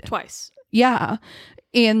 lied. Twice. Yeah.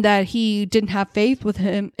 And that he didn't have faith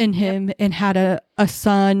in him and had a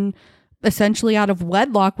son essentially out of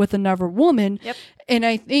wedlock with another woman. Yep. And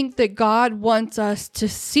I think that God wants us to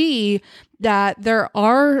see that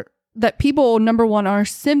that people, number one, are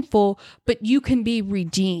sinful, but you can be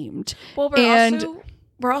redeemed. Well,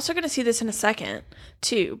 we're also going to see this in a second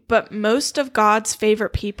too, but most of God's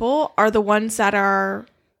favorite people are the ones that are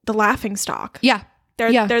the laughing stock. Yeah.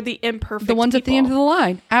 They're the imperfect the ones people. At the end of the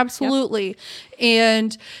line. Absolutely. Yep.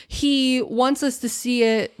 And he wants us to see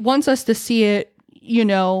it, you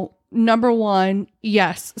know, number one,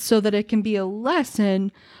 yes, so that it can be a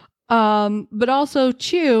lesson. But also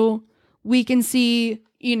two, we can see,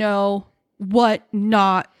 you know, what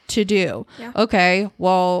not to do. Yeah. Okay,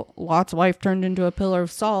 well, Lot's wife turned into a pillar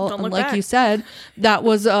of salt. And like you said, that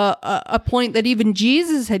was a point that even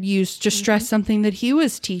Jesus had used to stress something that he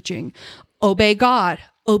was teaching. Obey God,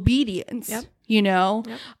 obedience, yep. You know?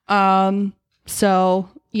 Yep. So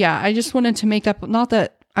yeah, I just wanted to make up, not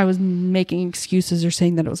that I was making excuses or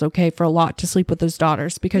saying that it was okay for Lot to sleep with his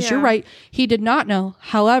daughters, because you're right. He did not know.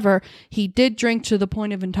 However, he did drink to the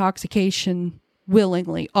point of intoxication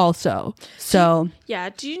willingly also. So yeah.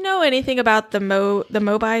 Do you know anything about the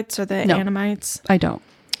Moabites or the Ammonites? I don't.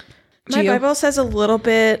 My Bible says a little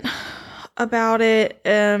bit about it.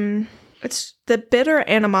 It's the bitter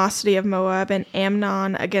animosity of Moab and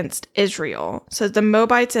Ammon against Israel. So the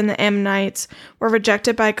Moabites and the Ammonites were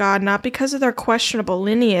rejected by God, not because of their questionable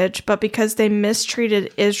lineage, but because they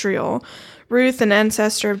mistreated Israel. Ruth, an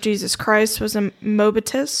ancestor of Jesus Christ, was a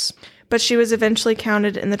Moabitess, but she was eventually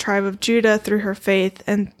counted in the tribe of Judah through her faith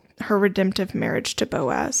and her redemptive marriage to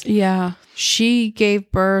Boaz. Yeah. She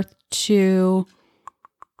gave birth to...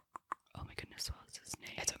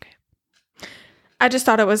 I just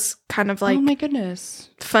thought it was kind of like, oh my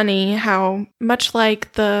goodness, funny how much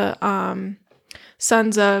like the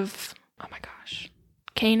sons of, oh my gosh,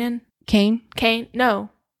 Cain? No,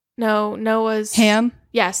 Noah's Ham.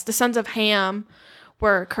 Yes, the sons of Ham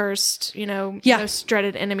were cursed, you know, most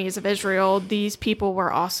dreaded enemies of Israel. These people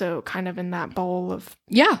were also kind of in that bowl of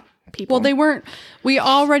people. Well, they weren't. We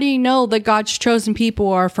already know that God's chosen people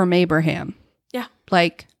are from Abraham. Yeah,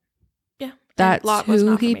 like. That's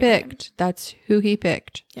who he picked. That's who he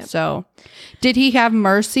picked. Yep. So, did he have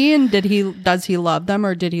mercy and does he love them,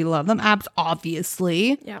 or did he love them?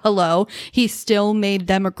 Obviously. Yep. Hello. He still made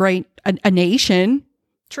them a nation.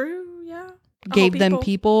 True. Yeah. Gave them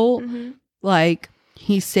people. Mm-hmm. Like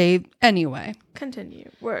he saved. Anyway.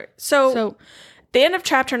 Continue. So the end of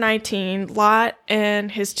chapter 19, Lot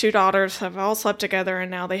and his two daughters have all slept together,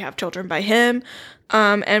 and now they have children by him.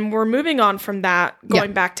 And we're moving on from that,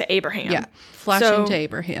 going back to Abraham. Yeah, flashing to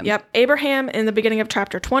Abraham. Yep, Abraham in the beginning of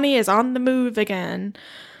chapter 20 is on the move again.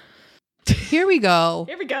 Here we go.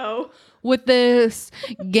 With this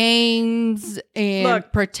games and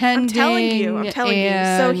pretending. I'm telling you.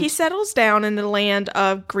 So he settles down in the land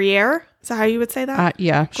of Greer. Is that how you would say that?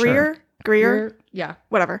 Yeah, Greer? Sure. Greer? Yeah.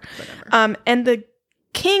 Whatever. And the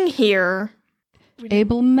king here...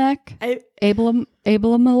 Abimelech?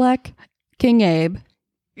 Abimelech? King Abe.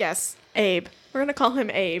 Yes, Abe. We're going to call him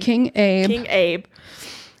Abe. King Abe.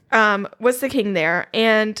 Was the king there.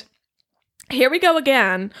 And here we go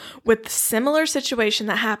again with the similar situation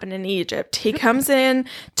that happened in Egypt. He comes in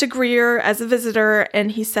to Greer as a visitor,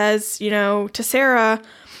 and he says, you know, to Sarah,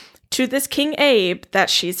 to this King Abe, that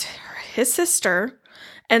she's his sister.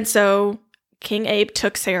 And so King Abe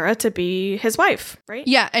took Sarah to be his wife, right?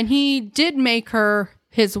 Yeah, and he did make her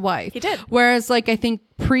his wife. He did. Whereas, like, I think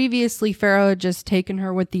previously Pharaoh had just taken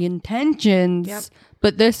her with the intentions,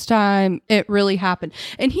 but this time it really happened.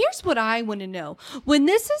 And here's what I want to know. When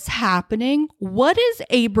this is happening, what is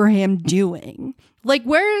Abraham doing? Like,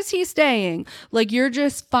 where is he staying? Like, you're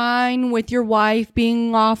just fine with your wife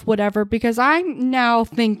being off, whatever, because I'm now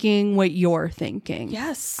thinking what you're thinking.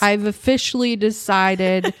 Yes. I've officially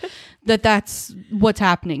decided that that's what's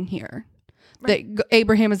happening here. Right. That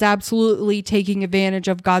Abraham is absolutely taking advantage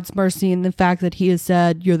of God's mercy and the fact that he has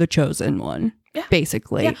said, you're the chosen one,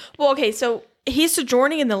 basically. Yeah. Well, okay, so he's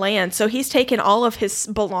sojourning in the land, so he's taken all of his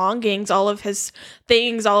belongings, all of his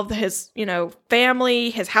things, all of his, you know,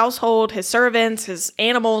 family, his household, his servants, his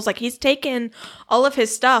animals. Like, he's taken all of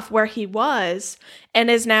his stuff where he was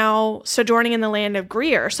and is now sojourning in the land of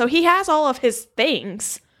Greer. So he has all of his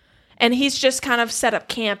things. And he's just kind of set up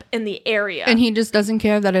camp in the area. And he just doesn't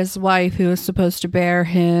care that his wife, who is supposed to bear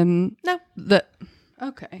him... No.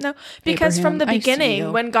 Okay. No, because Abraham, from the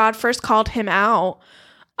beginning, when God first called him out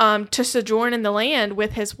to sojourn in the land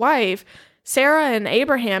with his wife, Sarah and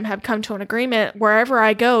Abraham have come to an agreement, wherever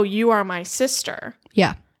I go, you are my sister.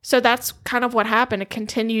 Yeah. So that's kind of what happened. It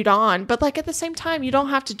continued on. But, like, at the same time, you don't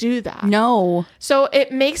have to do that. No. So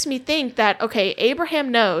it makes me think that, okay, Abraham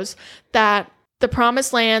knows that the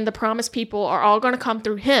promised land, the promised people are all going to come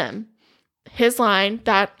through him, his line,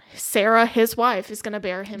 that Sarah, his wife, is going to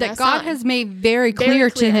bear him that as God son. has made very clear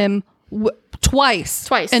to him twice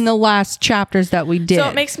in the last chapters that we did. So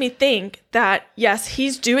it makes me think that, yes,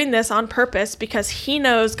 he's doing this on purpose because he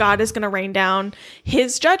knows God is going to rain down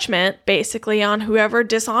his judgment basically on whoever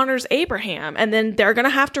dishonors Abraham. And then they're going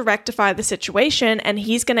to have to rectify the situation, and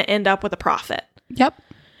he's going to end up with a prophet. Yep.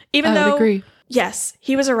 Even I would though, agree. Yes,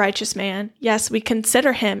 he was a righteous man. Yes, we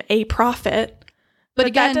consider him a prophet. But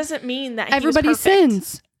again, that doesn't mean that everybody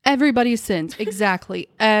sins. Everybody sins. Exactly.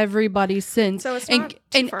 Everybody sins. So it's not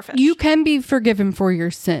far-fetched. You can be forgiven for your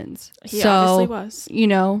sins. He obviously was. You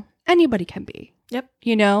know, anybody can be. Yep.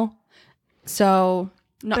 You know? So,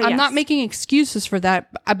 no, I'm not making excuses for that,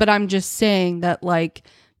 but I'm just saying that, like,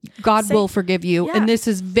 God will forgive you. Yeah. And this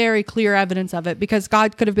is very clear evidence of it, because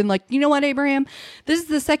God could have been like, you know what, Abraham? This is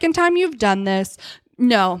the second time you've done this.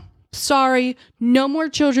 No, sorry. No more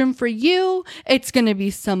children for you. It's going to be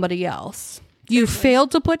somebody else. You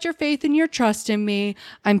failed to put your faith and your trust in me.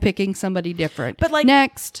 I'm picking somebody different. But like,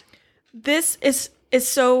 next. This is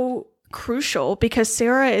so crucial because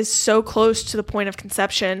Sarah is so close to the point of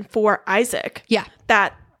conception for Isaac. Yeah.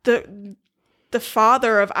 That the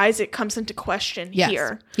father of Isaac comes into question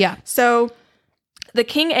here. Yeah. So the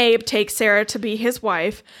King Abe takes Sarah to be his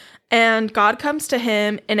wife, and God comes to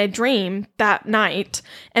him in a dream that night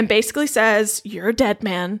and basically says, "You're a dead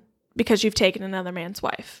man because you've taken another man's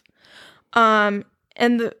wife." And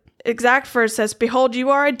the exact verse says, "Behold, you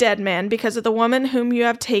are a dead man because of the woman whom you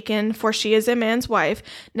have taken, for she is a man's wife."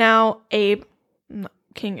 Now,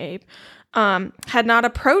 King Abe, had not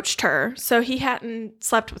approached her, so he hadn't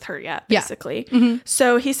slept with her yet, basically. Yeah. Mm-hmm.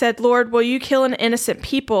 So he said, "Lord, will you kill an innocent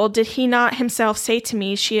people? Did he not himself say to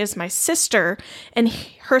me, 'She is my sister,' and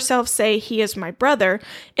herself say, 'He is my brother'?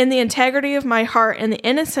 In the integrity of my heart and the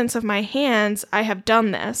innocence of my hands, I have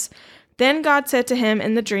done this." Then God said to him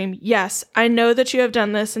in the dream, "Yes, I know that you have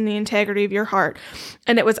done this in the integrity of your heart,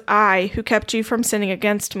 and it was I who kept you from sinning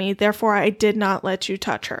against me. Therefore, I did not let you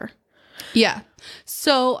touch her." Yeah.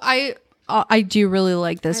 So I do really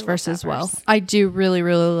like this verse as well. I do really,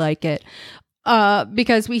 really like it.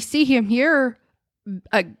 Because we see him here,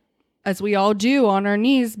 as we all do, on our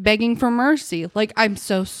knees, begging for mercy. Like, I'm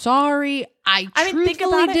so sorry. I truthfully think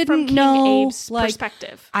about it didn't from King know. Abe's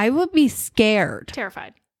perspective. I would be scared.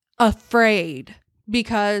 Terrified. Afraid.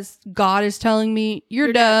 Because God is telling me,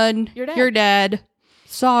 you're done. You're dead. You're dead.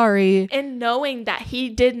 Sorry. And knowing that he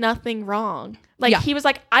did nothing wrong. Like, he was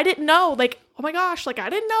like, I didn't know. Like, oh my gosh, like,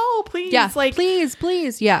 I didn't know. Please. Yeah, like,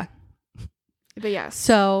 please. Yeah. But yes.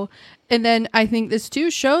 So, and then I think this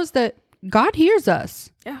too shows that God hears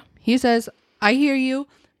us. Yeah. He says, I hear you.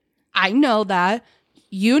 I know that.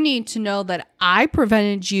 You need to know that I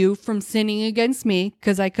prevented you from sinning against me,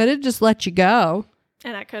 because I could have just let you go.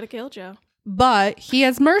 And I could have killed you. But he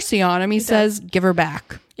has mercy on him. He says, give her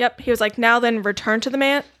back. Yep. He was like, now then return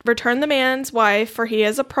the man's wife, for he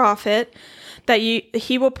is a prophet, that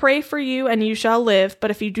he will pray for you and you shall live. But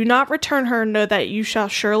if you do not return her, know that you shall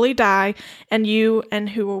surely die, and you and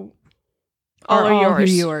who all are yours.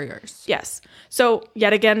 Who you are yours. Yes. So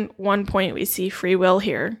yet again, one point we see free will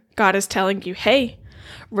here. God is telling you, hey,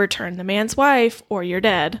 return the man's wife or you're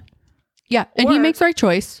dead. Yeah. And he makes the right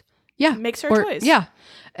choice. Yeah. Makes her choice. Yeah.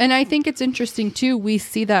 And I think it's interesting too. We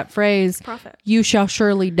see that phrase, prophet. You shall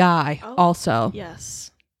surely die also. Yes.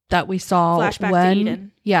 That we saw flashback when, to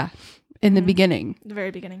Eden. Yeah. In the beginning. The very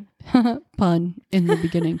beginning. Pun, in the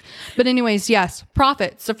beginning. But anyways, yes.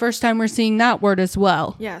 Prophet. It's the first time we're seeing that word as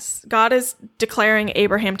well. Yes. God is declaring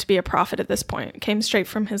Abraham to be a prophet at this point. It came straight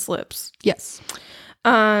from his lips. Yes.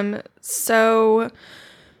 So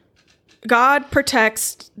God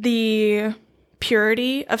protects the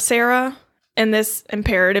purity of Sarah in this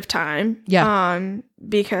imperative time. Yeah.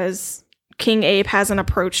 Because King Abe hasn't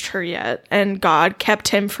approached her yet, and God kept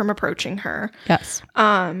him from approaching her. Yes.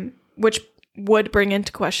 Which would bring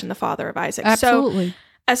into question the father of Isaac. Absolutely. So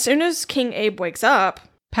as soon as King Abe wakes up,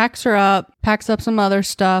 packs her up, packs up some other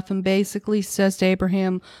stuff, and basically says to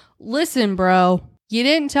Abraham, listen, bro, you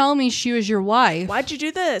didn't tell me she was your wife. Why'd you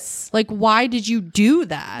do this? Like, why did you do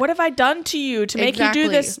that? What have I done to you to make you do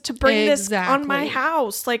this, to bring this on my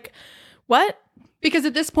house? Like, what? Because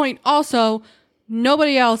at this point, also,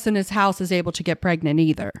 nobody else in his house is able to get pregnant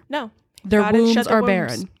either. No. Their wombs are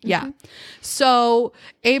barren. Mm-hmm. Yeah. So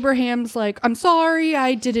Abraham's like, I'm sorry.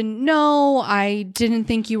 I didn't know. I didn't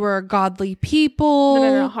think you were a godly people.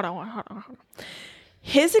 No. Hold on.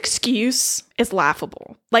 his excuse is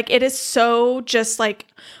laughable. Like, it is so just like,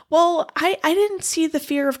 well, I didn't see the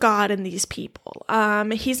fear of God in these people.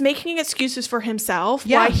 He's making excuses for himself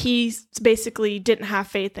why he basically didn't have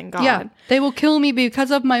faith in God. Yeah, they will kill me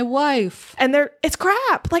because of my wife. And it's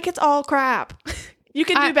crap. Like, it's all crap. You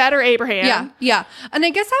can do better, Abraham. Yeah. And I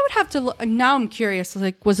guess I would have to look, now I'm curious,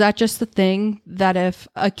 like, was that just the thing that if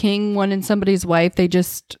a king wanted somebody's wife, they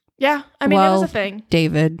just... Yeah, I mean, it was a thing.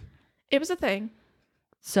 David. It was a thing.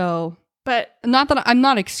 So, but not that I'm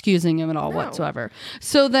not excusing him at all whatsoever.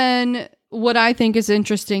 So then what I think is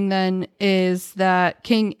interesting then is that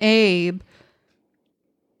King Abe,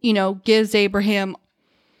 gives Abraham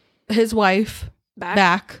his wife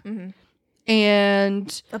back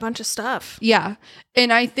and a bunch of stuff. Yeah.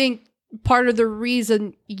 And I think part of the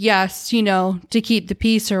reason, yes, to keep the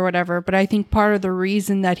peace or whatever, but I think part of the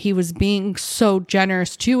reason that he was being so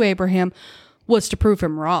generous to Abraham was to prove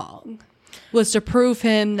him wrong. Was to prove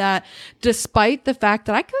him that despite the fact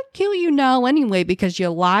that I could kill you now anyway because you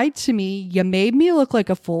lied to me, you made me look like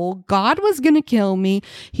a fool, God was going to kill me.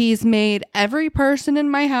 He's made every person in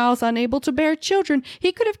my house unable to bear children.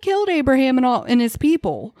 He could have killed Abraham and his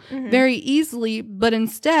people very easily, but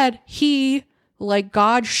instead he, like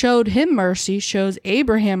God showed him mercy, shows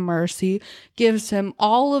Abraham mercy, gives him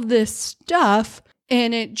all of this stuff,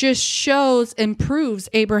 and it just shows and proves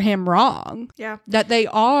Abraham wrong. Yeah. That they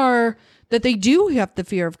do have the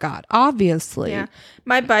fear of God, obviously. Yeah.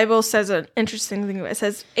 My Bible says an interesting thing. It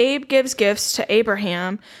says, Abe gives gifts to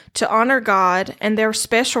Abraham to honor God and their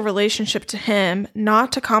special relationship to him,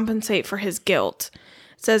 not to compensate for his guilt.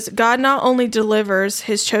 It says, God not only delivers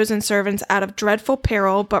his chosen servants out of dreadful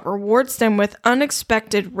peril, but rewards them with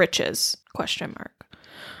unexpected riches. ?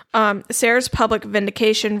 Sarah's public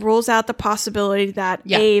vindication rules out the possibility that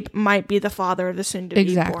Abe might be the father of the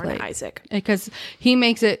soon-to-be-born Isaac. Because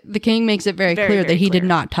the king makes it very clear that he did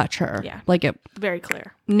not touch her. Yeah. Like it. Very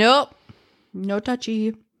clear. Nope. No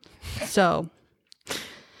touchy. So.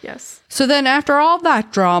 Yes. So then after all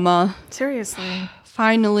that drama. Seriously.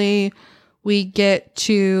 Finally, we get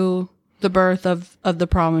to the birth of the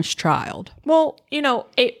promised child. Well,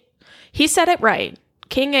 he said it right.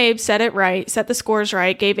 King Abe said it right, set the scores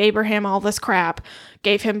right, gave Abraham all this crap,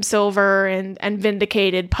 gave him silver and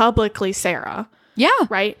vindicated publicly Sarah. Yeah.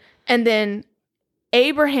 Right? And then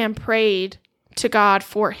Abraham prayed to God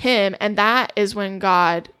for him, and that is when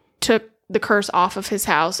God took the curse off of his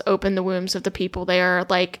house, opened the wombs of the people there.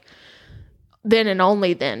 Like, then and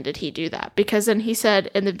only then did he do that. Because then he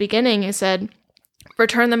said, in the beginning, he said,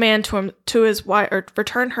 return the man to his wife, or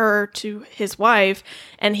return her to his wife,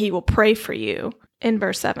 and he will pray for you. In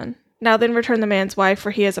verse 7. Now then return the man's wife,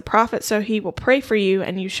 for he is a prophet, so he will pray for you,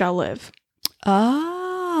 and you shall live.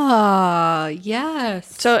 Ah,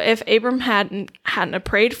 yes. So if Abram hadn't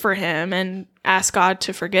prayed for him and asked God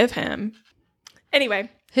to forgive him.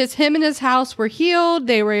 Anyway. Him and his house were healed.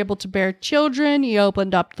 They were able to bear children. He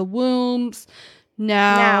opened up the wombs.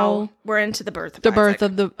 Now we're into the birth of the Isaac.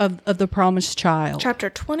 birth of the promised child.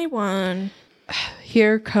 Chapter 21.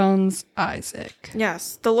 Here comes Isaac.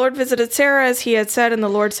 Yes. The Lord visited Sarah as he had said, and the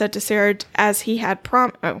Lord said to Sarah as he had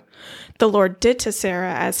the Lord did to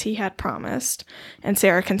Sarah as he had promised. And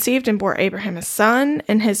Sarah conceived and bore Abraham a son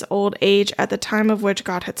in his old age at the time of which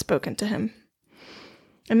God had spoken to him.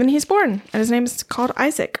 And then he's born, and his name is called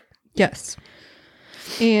Isaac. Yes.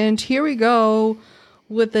 And here we go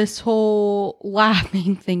with this whole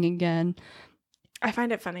laughing thing again. I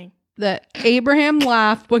find it funny. That Abraham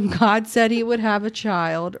laughed when God said he would have a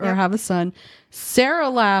child or have a son. Sarah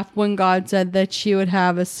laughed when God said that she would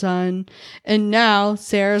have a son. And now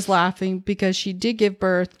Sarah's laughing because she did give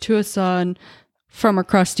birth to a son from a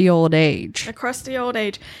crusty old age. A crusty old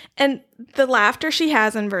age. And the laughter she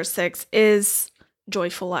has in verse 6 is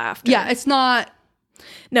joyful laughter. Yeah, it's not.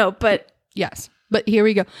 No, but. Yes. But here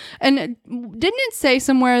we go. And didn't it say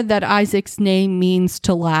somewhere that Isaac's name means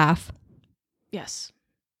to laugh? Yes.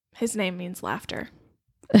 His name means laughter.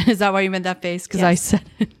 Is that why you meant that face? Because I said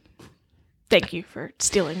it. Thank you for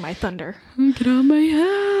stealing my thunder. Get on my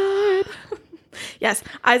head. Yes.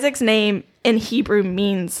 Isaac's name in Hebrew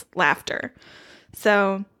means laughter.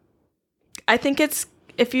 So I think if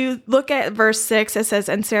you look at verse 6, it says,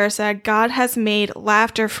 and Sarah said, God has made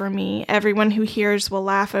laughter for me. Everyone who hears will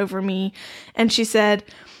laugh over me. And she said,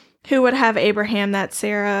 who would have said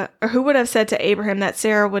to Abraham that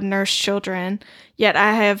Sarah would nurse children? Yet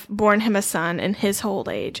I have borne him a son in his old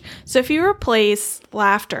age. So if you replace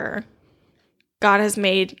laughter, God has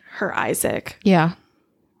made her Isaac. Yeah.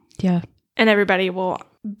 Yeah. And everybody will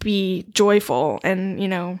be joyful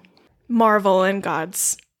and, marvel in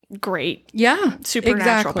God's great exactly.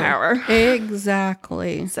 supernatural power.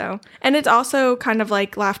 Exactly. So, and it's also kind of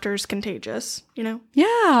like laughter's contagious, you know?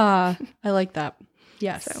 Yeah. I like that.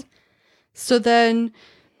 Yes. So then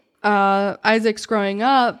Isaac's growing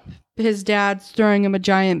up. His dad's throwing him a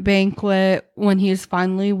giant banquet when he's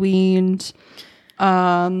finally weaned. Do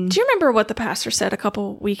you remember what the pastor said a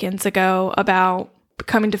couple weekends ago about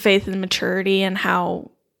coming to faith and maturity and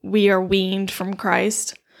how we are weaned from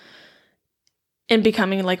Christ and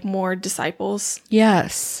becoming like more disciples?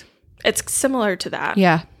 Yes. It's similar to that.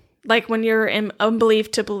 Yeah. Like when you're in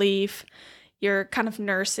unbelief to belief, you're kind of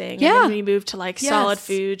nursing. Yeah. And then when you move to like solid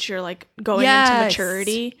foods, you're like going into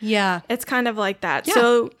maturity. Yeah. It's kind of like that. Yeah.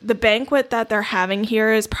 So the banquet that they're having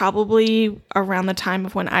here is probably around the time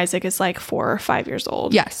of when Isaac is like 4 or 5 years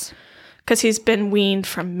old. Yes. Because he's been weaned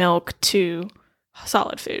from milk to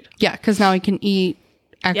solid food. Yeah, because now he can eat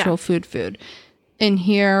actual food. In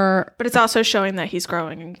here... But it's also showing that he's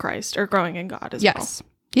growing in Christ or growing in God as well.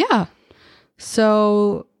 Yeah.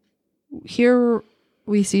 So here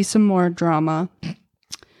we see some more drama.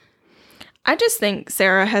 I just think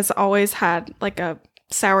Sarah has always had like a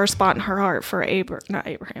sour spot in her heart for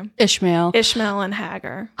Ishmael and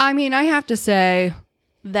Hagar. I mean, I have to say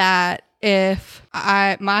that if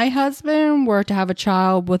my husband were to have a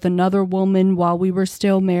child with another woman while we were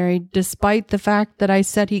still married, despite the fact that I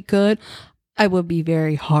said he could, it would be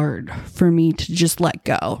very hard for me to just let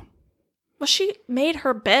go. Well, she made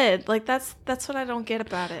her bed. Like, that's what I don't get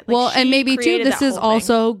about it. Like, well, and maybe, too, this is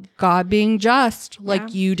also God being just.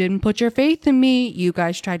 Like, you didn't put your faith in me. You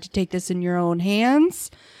guys tried to take this in your own hands.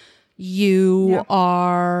 You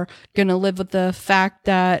are going to live with the fact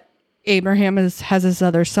that Abraham has this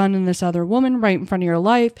other son and this other woman right in front of your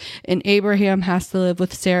life. And Abraham has to live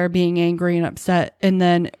with Sarah being angry and upset. And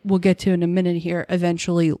then we'll get to in a minute here,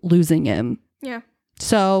 eventually losing him. Yeah.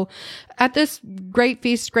 So at this great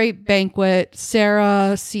feast, great banquet,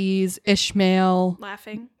 Sarah sees Ishmael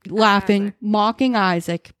laughing, mocking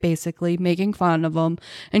Isaac, basically making fun of him.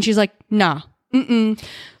 And she's like, nah,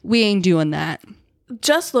 we ain't doing that.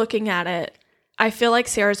 Just looking at it, I feel like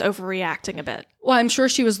Sarah's overreacting a bit. Well, I'm sure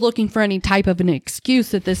she was looking for any type of an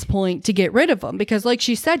excuse at this point to get rid of him. Because like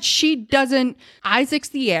she said, Isaac's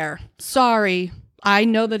the heir. Sorry, I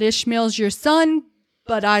know that Ishmael's your son,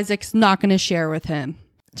 but Isaac's not going to share with him.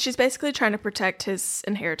 She's basically trying to protect his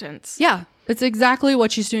inheritance. Yeah, it's exactly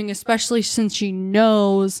what she's doing, especially since she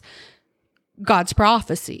knows God's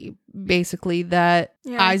prophecy, basically, that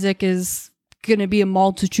Isaac is going to be a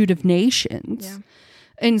multitude of nations. Yeah.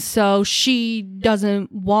 And so she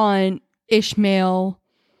doesn't want Ishmael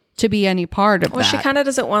to be any part of that. Well, she kind of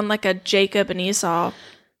doesn't want like a Jacob and Esau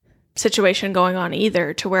situation going on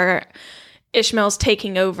either, to where Ishmael's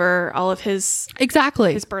taking over all of his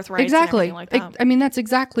birthrights. Exactly. And like that. I mean, that's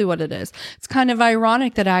exactly what it is. It's kind of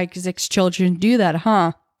ironic that Isaac's children do that,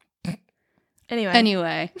 huh?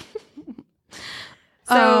 Anyway.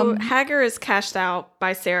 So Hagar is cashed out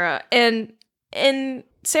by Sarah, and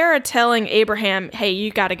Sarah telling Abraham, hey,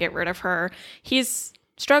 you got to get rid of her. He's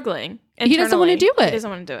struggling. He doesn't want to do it. He doesn't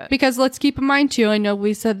want to do it. Because let's keep in mind, too, I know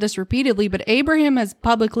we said this repeatedly, but Abraham has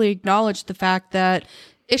publicly acknowledged the fact that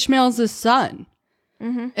Ishmael's his son.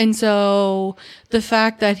 Mm-hmm. And so the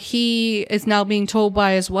fact that he is now being told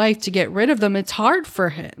by his wife to get rid of them, it's hard for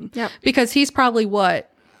him. Yep. Because he's probably,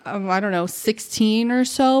 16 or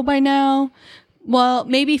so by now? Well,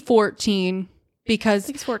 maybe 14. Because I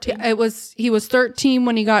think it's 14. He was 13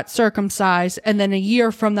 when he got circumcised, and then a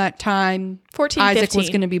year from that time, 14, Isaac 15, was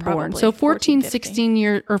going to be born. probably. So 14, 15. 16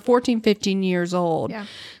 years, or 14, 15 years old. Yeah.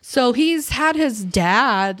 So he's had his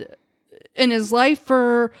dad in his life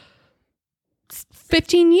for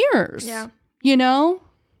 15 years. Yeah. You know?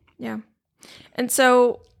 Yeah. And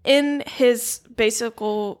so in his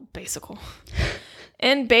basically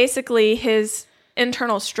his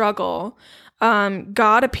internal struggle,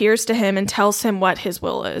 God appears to him and tells him what his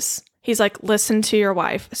will is. He's like, listen to your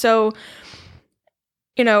wife. So,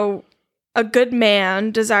 a good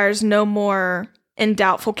man desires no more in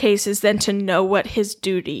doubtful cases than to know what his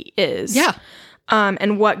duty is. Yeah.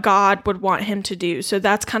 And what God would want him to do. So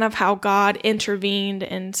that's kind of how God intervened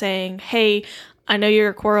in saying, hey, I know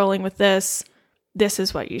you're quarreling with this. This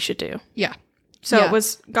is what you should do. Yeah. So it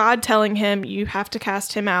was God telling him, you have to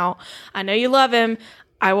cast him out. I know you love him.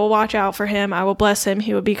 I will watch out for him. I will bless him.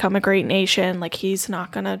 He will become a great nation. Like, he's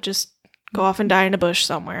not going to just go off and die in a bush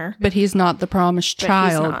somewhere. But he's not the promised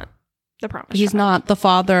child. He's not the promised He's child. not the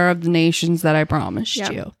father of the nations that I promised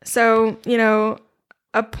you. So,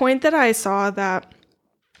 a point that I saw that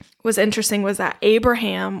was interesting was that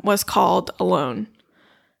Abraham was called alone,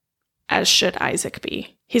 as should Isaac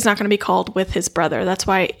be. He's not going to be called with his brother. That's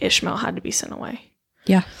why Ishmael had to be sent away.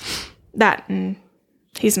 Yeah. That, and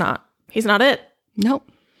he's not it. Nope.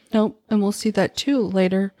 And we'll see that too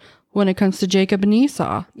later when it comes to Jacob and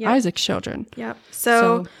Esau, Isaac's children. Yep.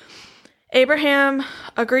 So Abraham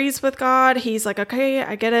agrees with God. He's like, okay,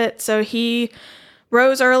 I get it. So he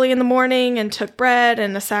rose early in the morning and took bread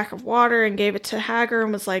and a sack of water and gave it to Hagar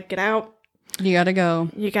and was like, get out. You gotta go.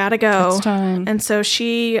 It's time. And so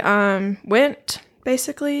she went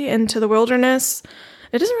basically into the wilderness.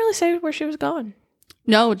 It doesn't really say where she was going.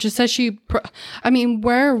 No, it just says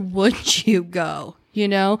where would you go? You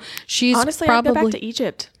know, she's honestly, probably I'd go back to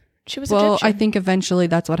Egypt. She was well, Egyptian. I think eventually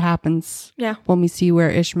that's what happens. Yeah. When we see where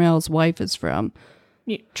Ishmael's wife is from.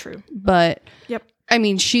 Yeah, true. But yep. I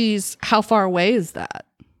mean, how far away is that?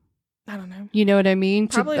 I don't know. You know what I mean?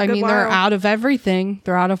 Probably they're out of everything.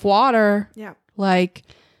 They're out of water. Yeah. Like,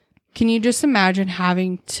 can you just imagine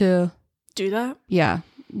having to do that? Yeah.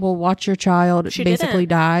 Well, watch your child basically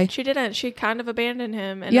die. She didn't. She kind of abandoned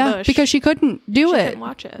him in a bush. Because she couldn't do it. Couldn't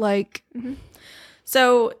watch it. Like,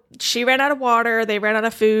 So she ran out of water. They ran out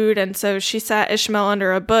of food. And so she sat Ishmael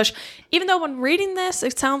under a bush. Even though when reading this,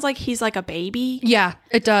 it sounds like he's like a baby. Yeah,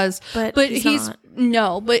 it does. But he's not.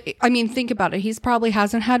 No, but I mean, think about it. He's probably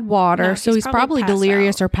hasn't had water. No, so he's probably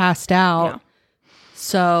delirious or passed out. Yeah.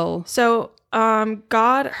 So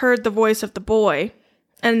God heard the voice of the boy.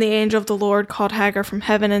 And the angel of the Lord called Hagar from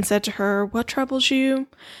heaven and said to her, what troubles you?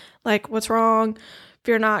 Like, what's wrong?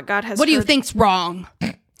 Fear not, God has What do you think's wrong?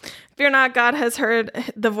 Fear not, God has heard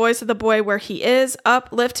the voice of the boy where he is.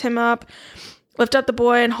 Lift him up. Lift up the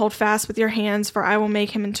boy and hold fast with your hands, for I will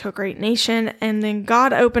make him into a great nation. And then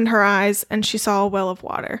God opened her eyes and she saw a well of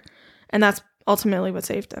water. And that's ultimately what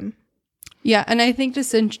saved him. Yeah, and I think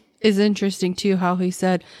this is interesting too, how he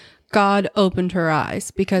said, God opened her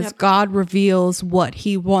eyes, because God reveals what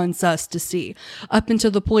he wants us to see. Up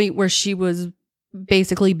until the point where she was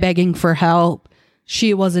basically begging for help,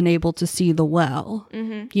 she wasn't able to see the well,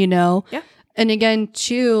 you know? Yeah. And again,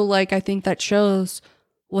 too, like, I think that shows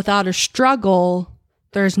without a struggle,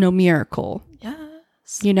 there's no miracle.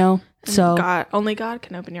 Yes. You know? And so only God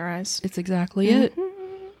can open your eyes. It's exactly it.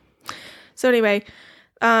 So anyway,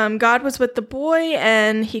 God was with the boy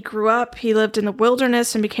and he grew up. He lived in the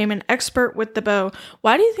wilderness and became an expert with the bow.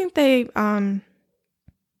 Why do you think they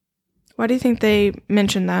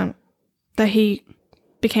mentioned that he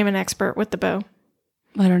became an expert with the bow?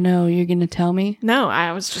 I don't know. You're going to tell me? No,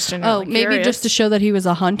 I was just genuinely maybe curious. just to show that he was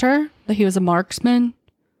a hunter, that he was a marksman.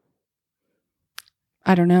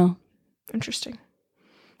 I don't know. Interesting.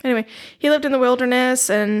 Anyway, he lived in the wilderness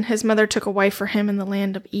and his mother took a wife for him in the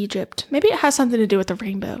land of Egypt. Maybe it has something to do with the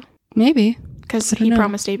rainbow. Maybe. Because he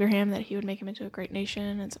promised Abraham that he would make him into a great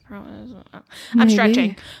nation. It's a promise. I'm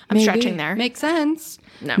stretching. I'm stretching there. Makes sense.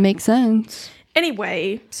 No. Makes sense.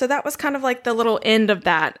 Anyway, so that was kind of like the little end of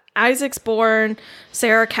that. Isaac's born,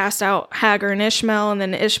 Sarah casts out Hagar and Ishmael, and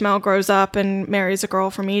then Ishmael grows up and marries a girl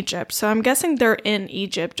from Egypt. So I'm guessing they're in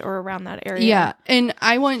Egypt or around that area. Yeah, and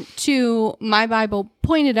my Bible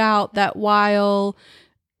pointed out that while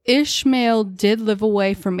Ishmael did live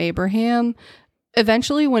away from Abraham,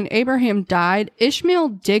 eventually when Abraham died, Ishmael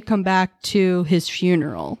did come back to his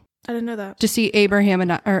funeral. I didn't know that. To see Abraham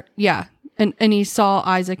and he saw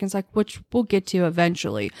Isaac and it's like, which we'll get to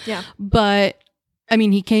eventually. Yeah. But, I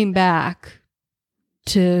mean, he came back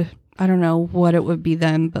to, I don't know what it would be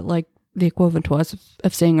then, but like the equivalent to us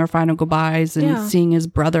of saying our final goodbyes and seeing his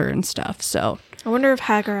brother and stuff. So I wonder if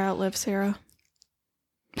Hagar outlived Sarah.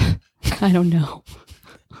 I don't know.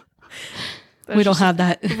 We don't have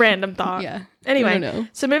that. Random thought. Yeah. Anyway,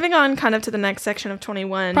 so moving on kind of to the next section of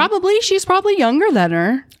 21. She's probably younger than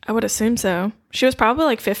her. I would assume so. She was probably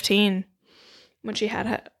like 15 when she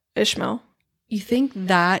had Ishmael. You think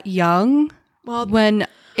that young? Well, when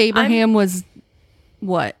Abraham was,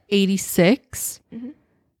 what, 86? Mm-hmm.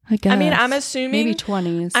 I guess. I mean, I'm assuming. Maybe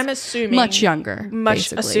 20s. I'm assuming. Much younger.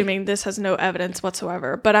 Assuming this has no evidence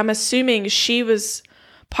whatsoever. But I'm assuming she was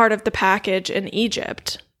part of the package in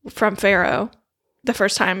Egypt from Pharaoh the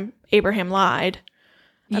first time Abraham lied.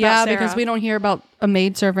 Yeah, Sarah. Because we don't hear about a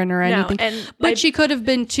maidservant or anything. No, but she could have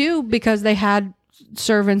been too, because they had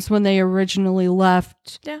servants when they originally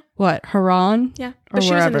left. Yeah. What, Haran? Yeah. But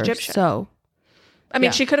she was an Egyptian. So. I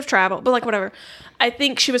mean, she could have traveled, but like whatever. I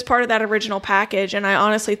think she was part of that original package, and I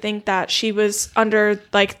honestly think that she was under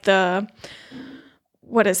like the,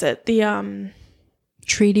 what is it? The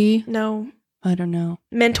treaty? No. I don't know.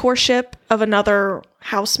 Mentorship of another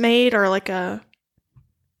housemaid or like a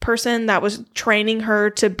person that was training her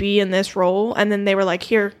to be in this role, and then they were like,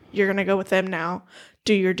 here, you're gonna go with them now,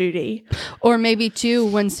 do your duty. Or maybe too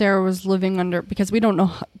when Sarah was living under, because we don't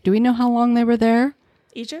know, do we know how long they were there?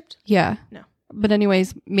 Egypt? Yeah. No. But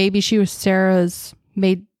anyways, maybe she was Sarah's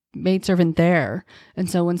maidservant there. And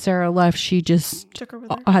so when Sarah left, she just Took her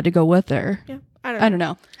with her. had to go with her. Yeah. I don't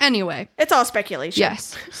know. Anyway. It's all speculation.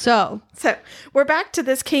 Yes. So we're back to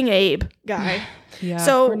this King Abe guy. yeah.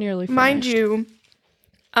 So we're nearly finished. mind you,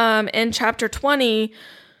 in chapter 20,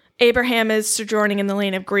 Abraham is sojourning in the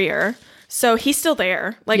land of Greer. So he's still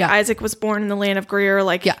there. Like Isaac was born in the land of Greer.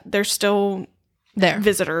 Like they're still there,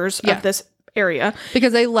 visitors of this area.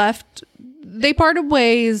 Because they parted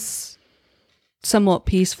ways somewhat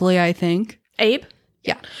peacefully, I think. Abe?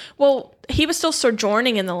 Yeah. Well, he was still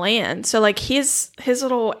sojourning in the land. So like his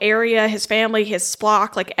little area, his family, his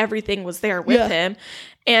flock, like everything was there with him.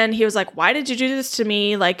 And he was like, why did you do this to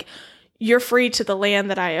me? Like, you're free to the land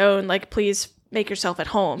that I own. Like, please make yourself at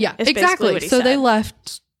home. Yeah, is exactly. What he so said. they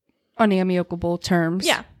left on amicable terms.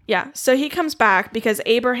 Yeah. Yeah. So he comes back because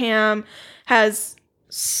Abraham has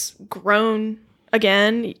grown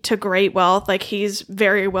again to great wealth. Like he's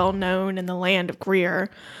very well known in the land of Greer.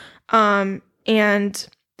 And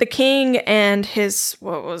the king and his,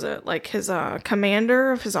 what was it? Like his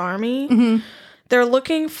commander of his army, they're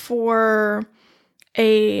looking for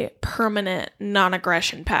a permanent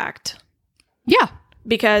non-aggression pact. Yeah.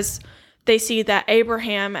 Because they see that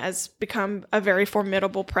Abraham has become a very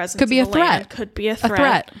formidable presence. Could be in a the threat. land. Could be a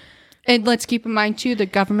threat. And let's keep in mind, too, the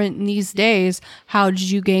government in these days, how did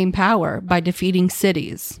you gain power? By defeating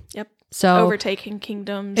cities. Yep. So overtaking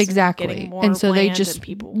kingdoms. Exactly. And, getting more and so they land just and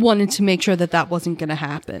people. wanted to make sure that wasn't going to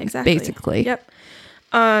happen. Exactly. Basically.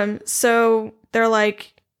 Yep. So they're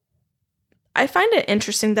like, I find it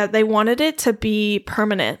interesting that they wanted it to be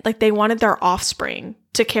permanent. Like they wanted their offspring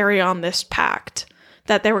to carry on this pact,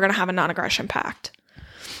 that they were going to have a non-aggression pact.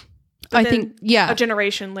 But I think, a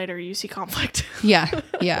generation later, you see conflict. Yeah.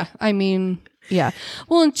 I mean, yeah.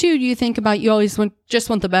 Well, and two, you think about, you always want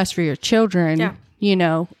the best for your children, you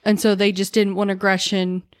know, and so they just didn't want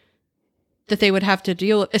aggression that they would have to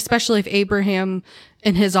deal with, especially if Abraham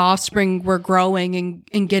and his offspring were growing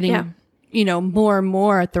and getting, you know, more and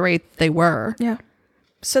more at the rate they were. Yeah.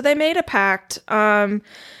 So they made a pact, and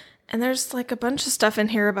there's like a bunch of stuff in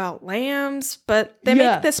here about lambs, but they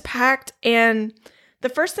make this pact, and the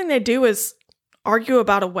first thing they do is argue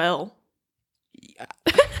about a well.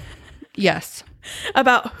 Yes.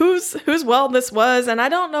 About whose well this was. And I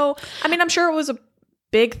don't know. I mean, I'm sure it was a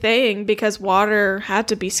big thing because water had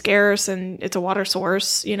to be scarce and it's a water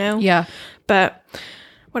source, you know? Yeah. But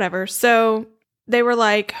whatever. So they were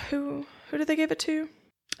like, who did they give it to?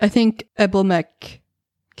 I think Abimelech,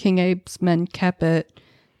 King Abe's men, kept it.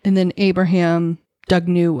 And then Abraham dug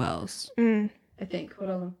new wells. I think. Hold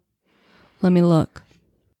on. Let me look.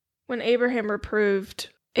 When Abraham reproved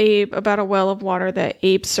Abe about a well of water that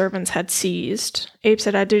Abe's servants had seized, Abe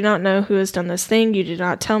said, I do not know who has done this thing. You did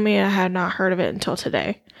not tell me. I had not heard of it until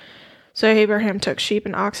today. So Abraham took sheep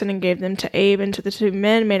and oxen and gave them to Abe, and to the two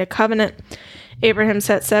men made a covenant. Abraham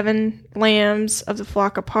set 7 lambs of the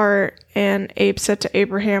flock apart, and Abe said to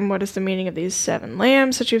Abraham, what is the meaning of these 7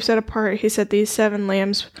 lambs that you've set apart? He said, these 7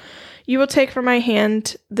 lambs you will take from my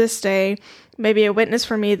hand this day, may be a witness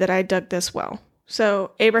for me that I dug this well.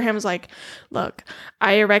 So Abraham was like, look,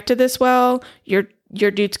 I erected this well. Your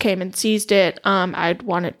dudes came and seized it. I'd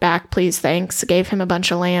want it back, please, thanks. Gave him a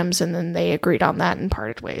bunch of lambs, and then they agreed on that and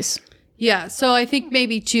parted ways. Yeah, so I think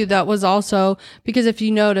maybe, too, that was also, because if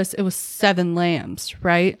you notice, it was 7 lambs,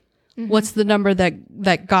 right? What's the number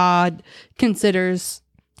that God considers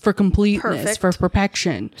for completeness, for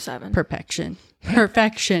perfection? 7. Perfection.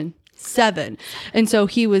 7. And so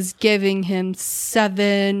he was giving him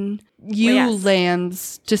 7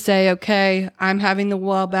 lambs to say, okay, I'm having the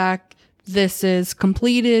well back. This is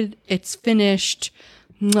completed. It's finished.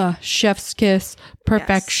 Mwah, chef's kiss.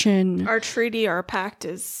 Perfection. Yes. Our treaty, our pact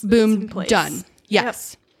is boom, in place. done.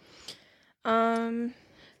 Yes. Yep. And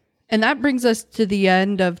that brings us to the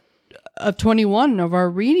end of 21 of our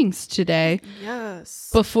readings today. Yes.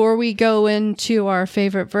 Before we go into our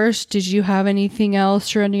favorite verse, did you have anything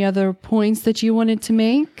else or any other points that you wanted to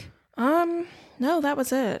make? No, that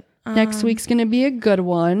was it. Next week's going to be a good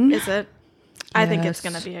one. Is it? I think it's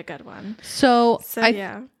going to be a good one. So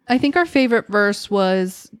yeah. I think our favorite verse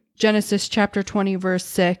was Genesis chapter 20, verse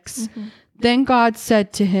 6. Then God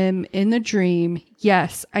said to him in the dream,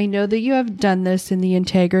 yes, I know that you have done this in the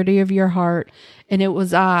integrity of your heart, and it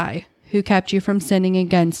was I who kept you from sinning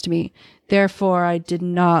against me. Therefore, I did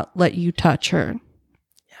not let you touch her.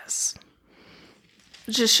 Yes.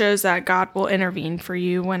 It just shows that God will intervene for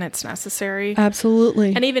you when it's necessary.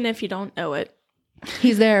 Absolutely. And even if you don't know it.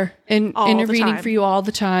 He's there and intervening for you all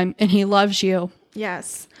the time, and he loves you.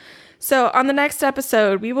 Yes. So on the next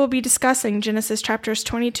episode, we will be discussing Genesis chapters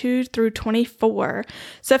 22 through 24.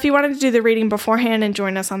 So if you wanted to do the reading beforehand and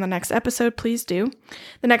join us on the next episode, please do.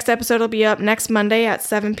 The next episode will be up next Monday at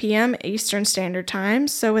 7 p.m. Eastern Standard Time.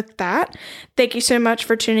 So with that, thank you so much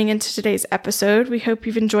for tuning into today's episode. We hope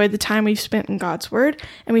you've enjoyed the time we've spent in God's Word,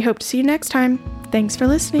 and we hope to see you next time. Thanks for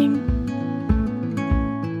listening.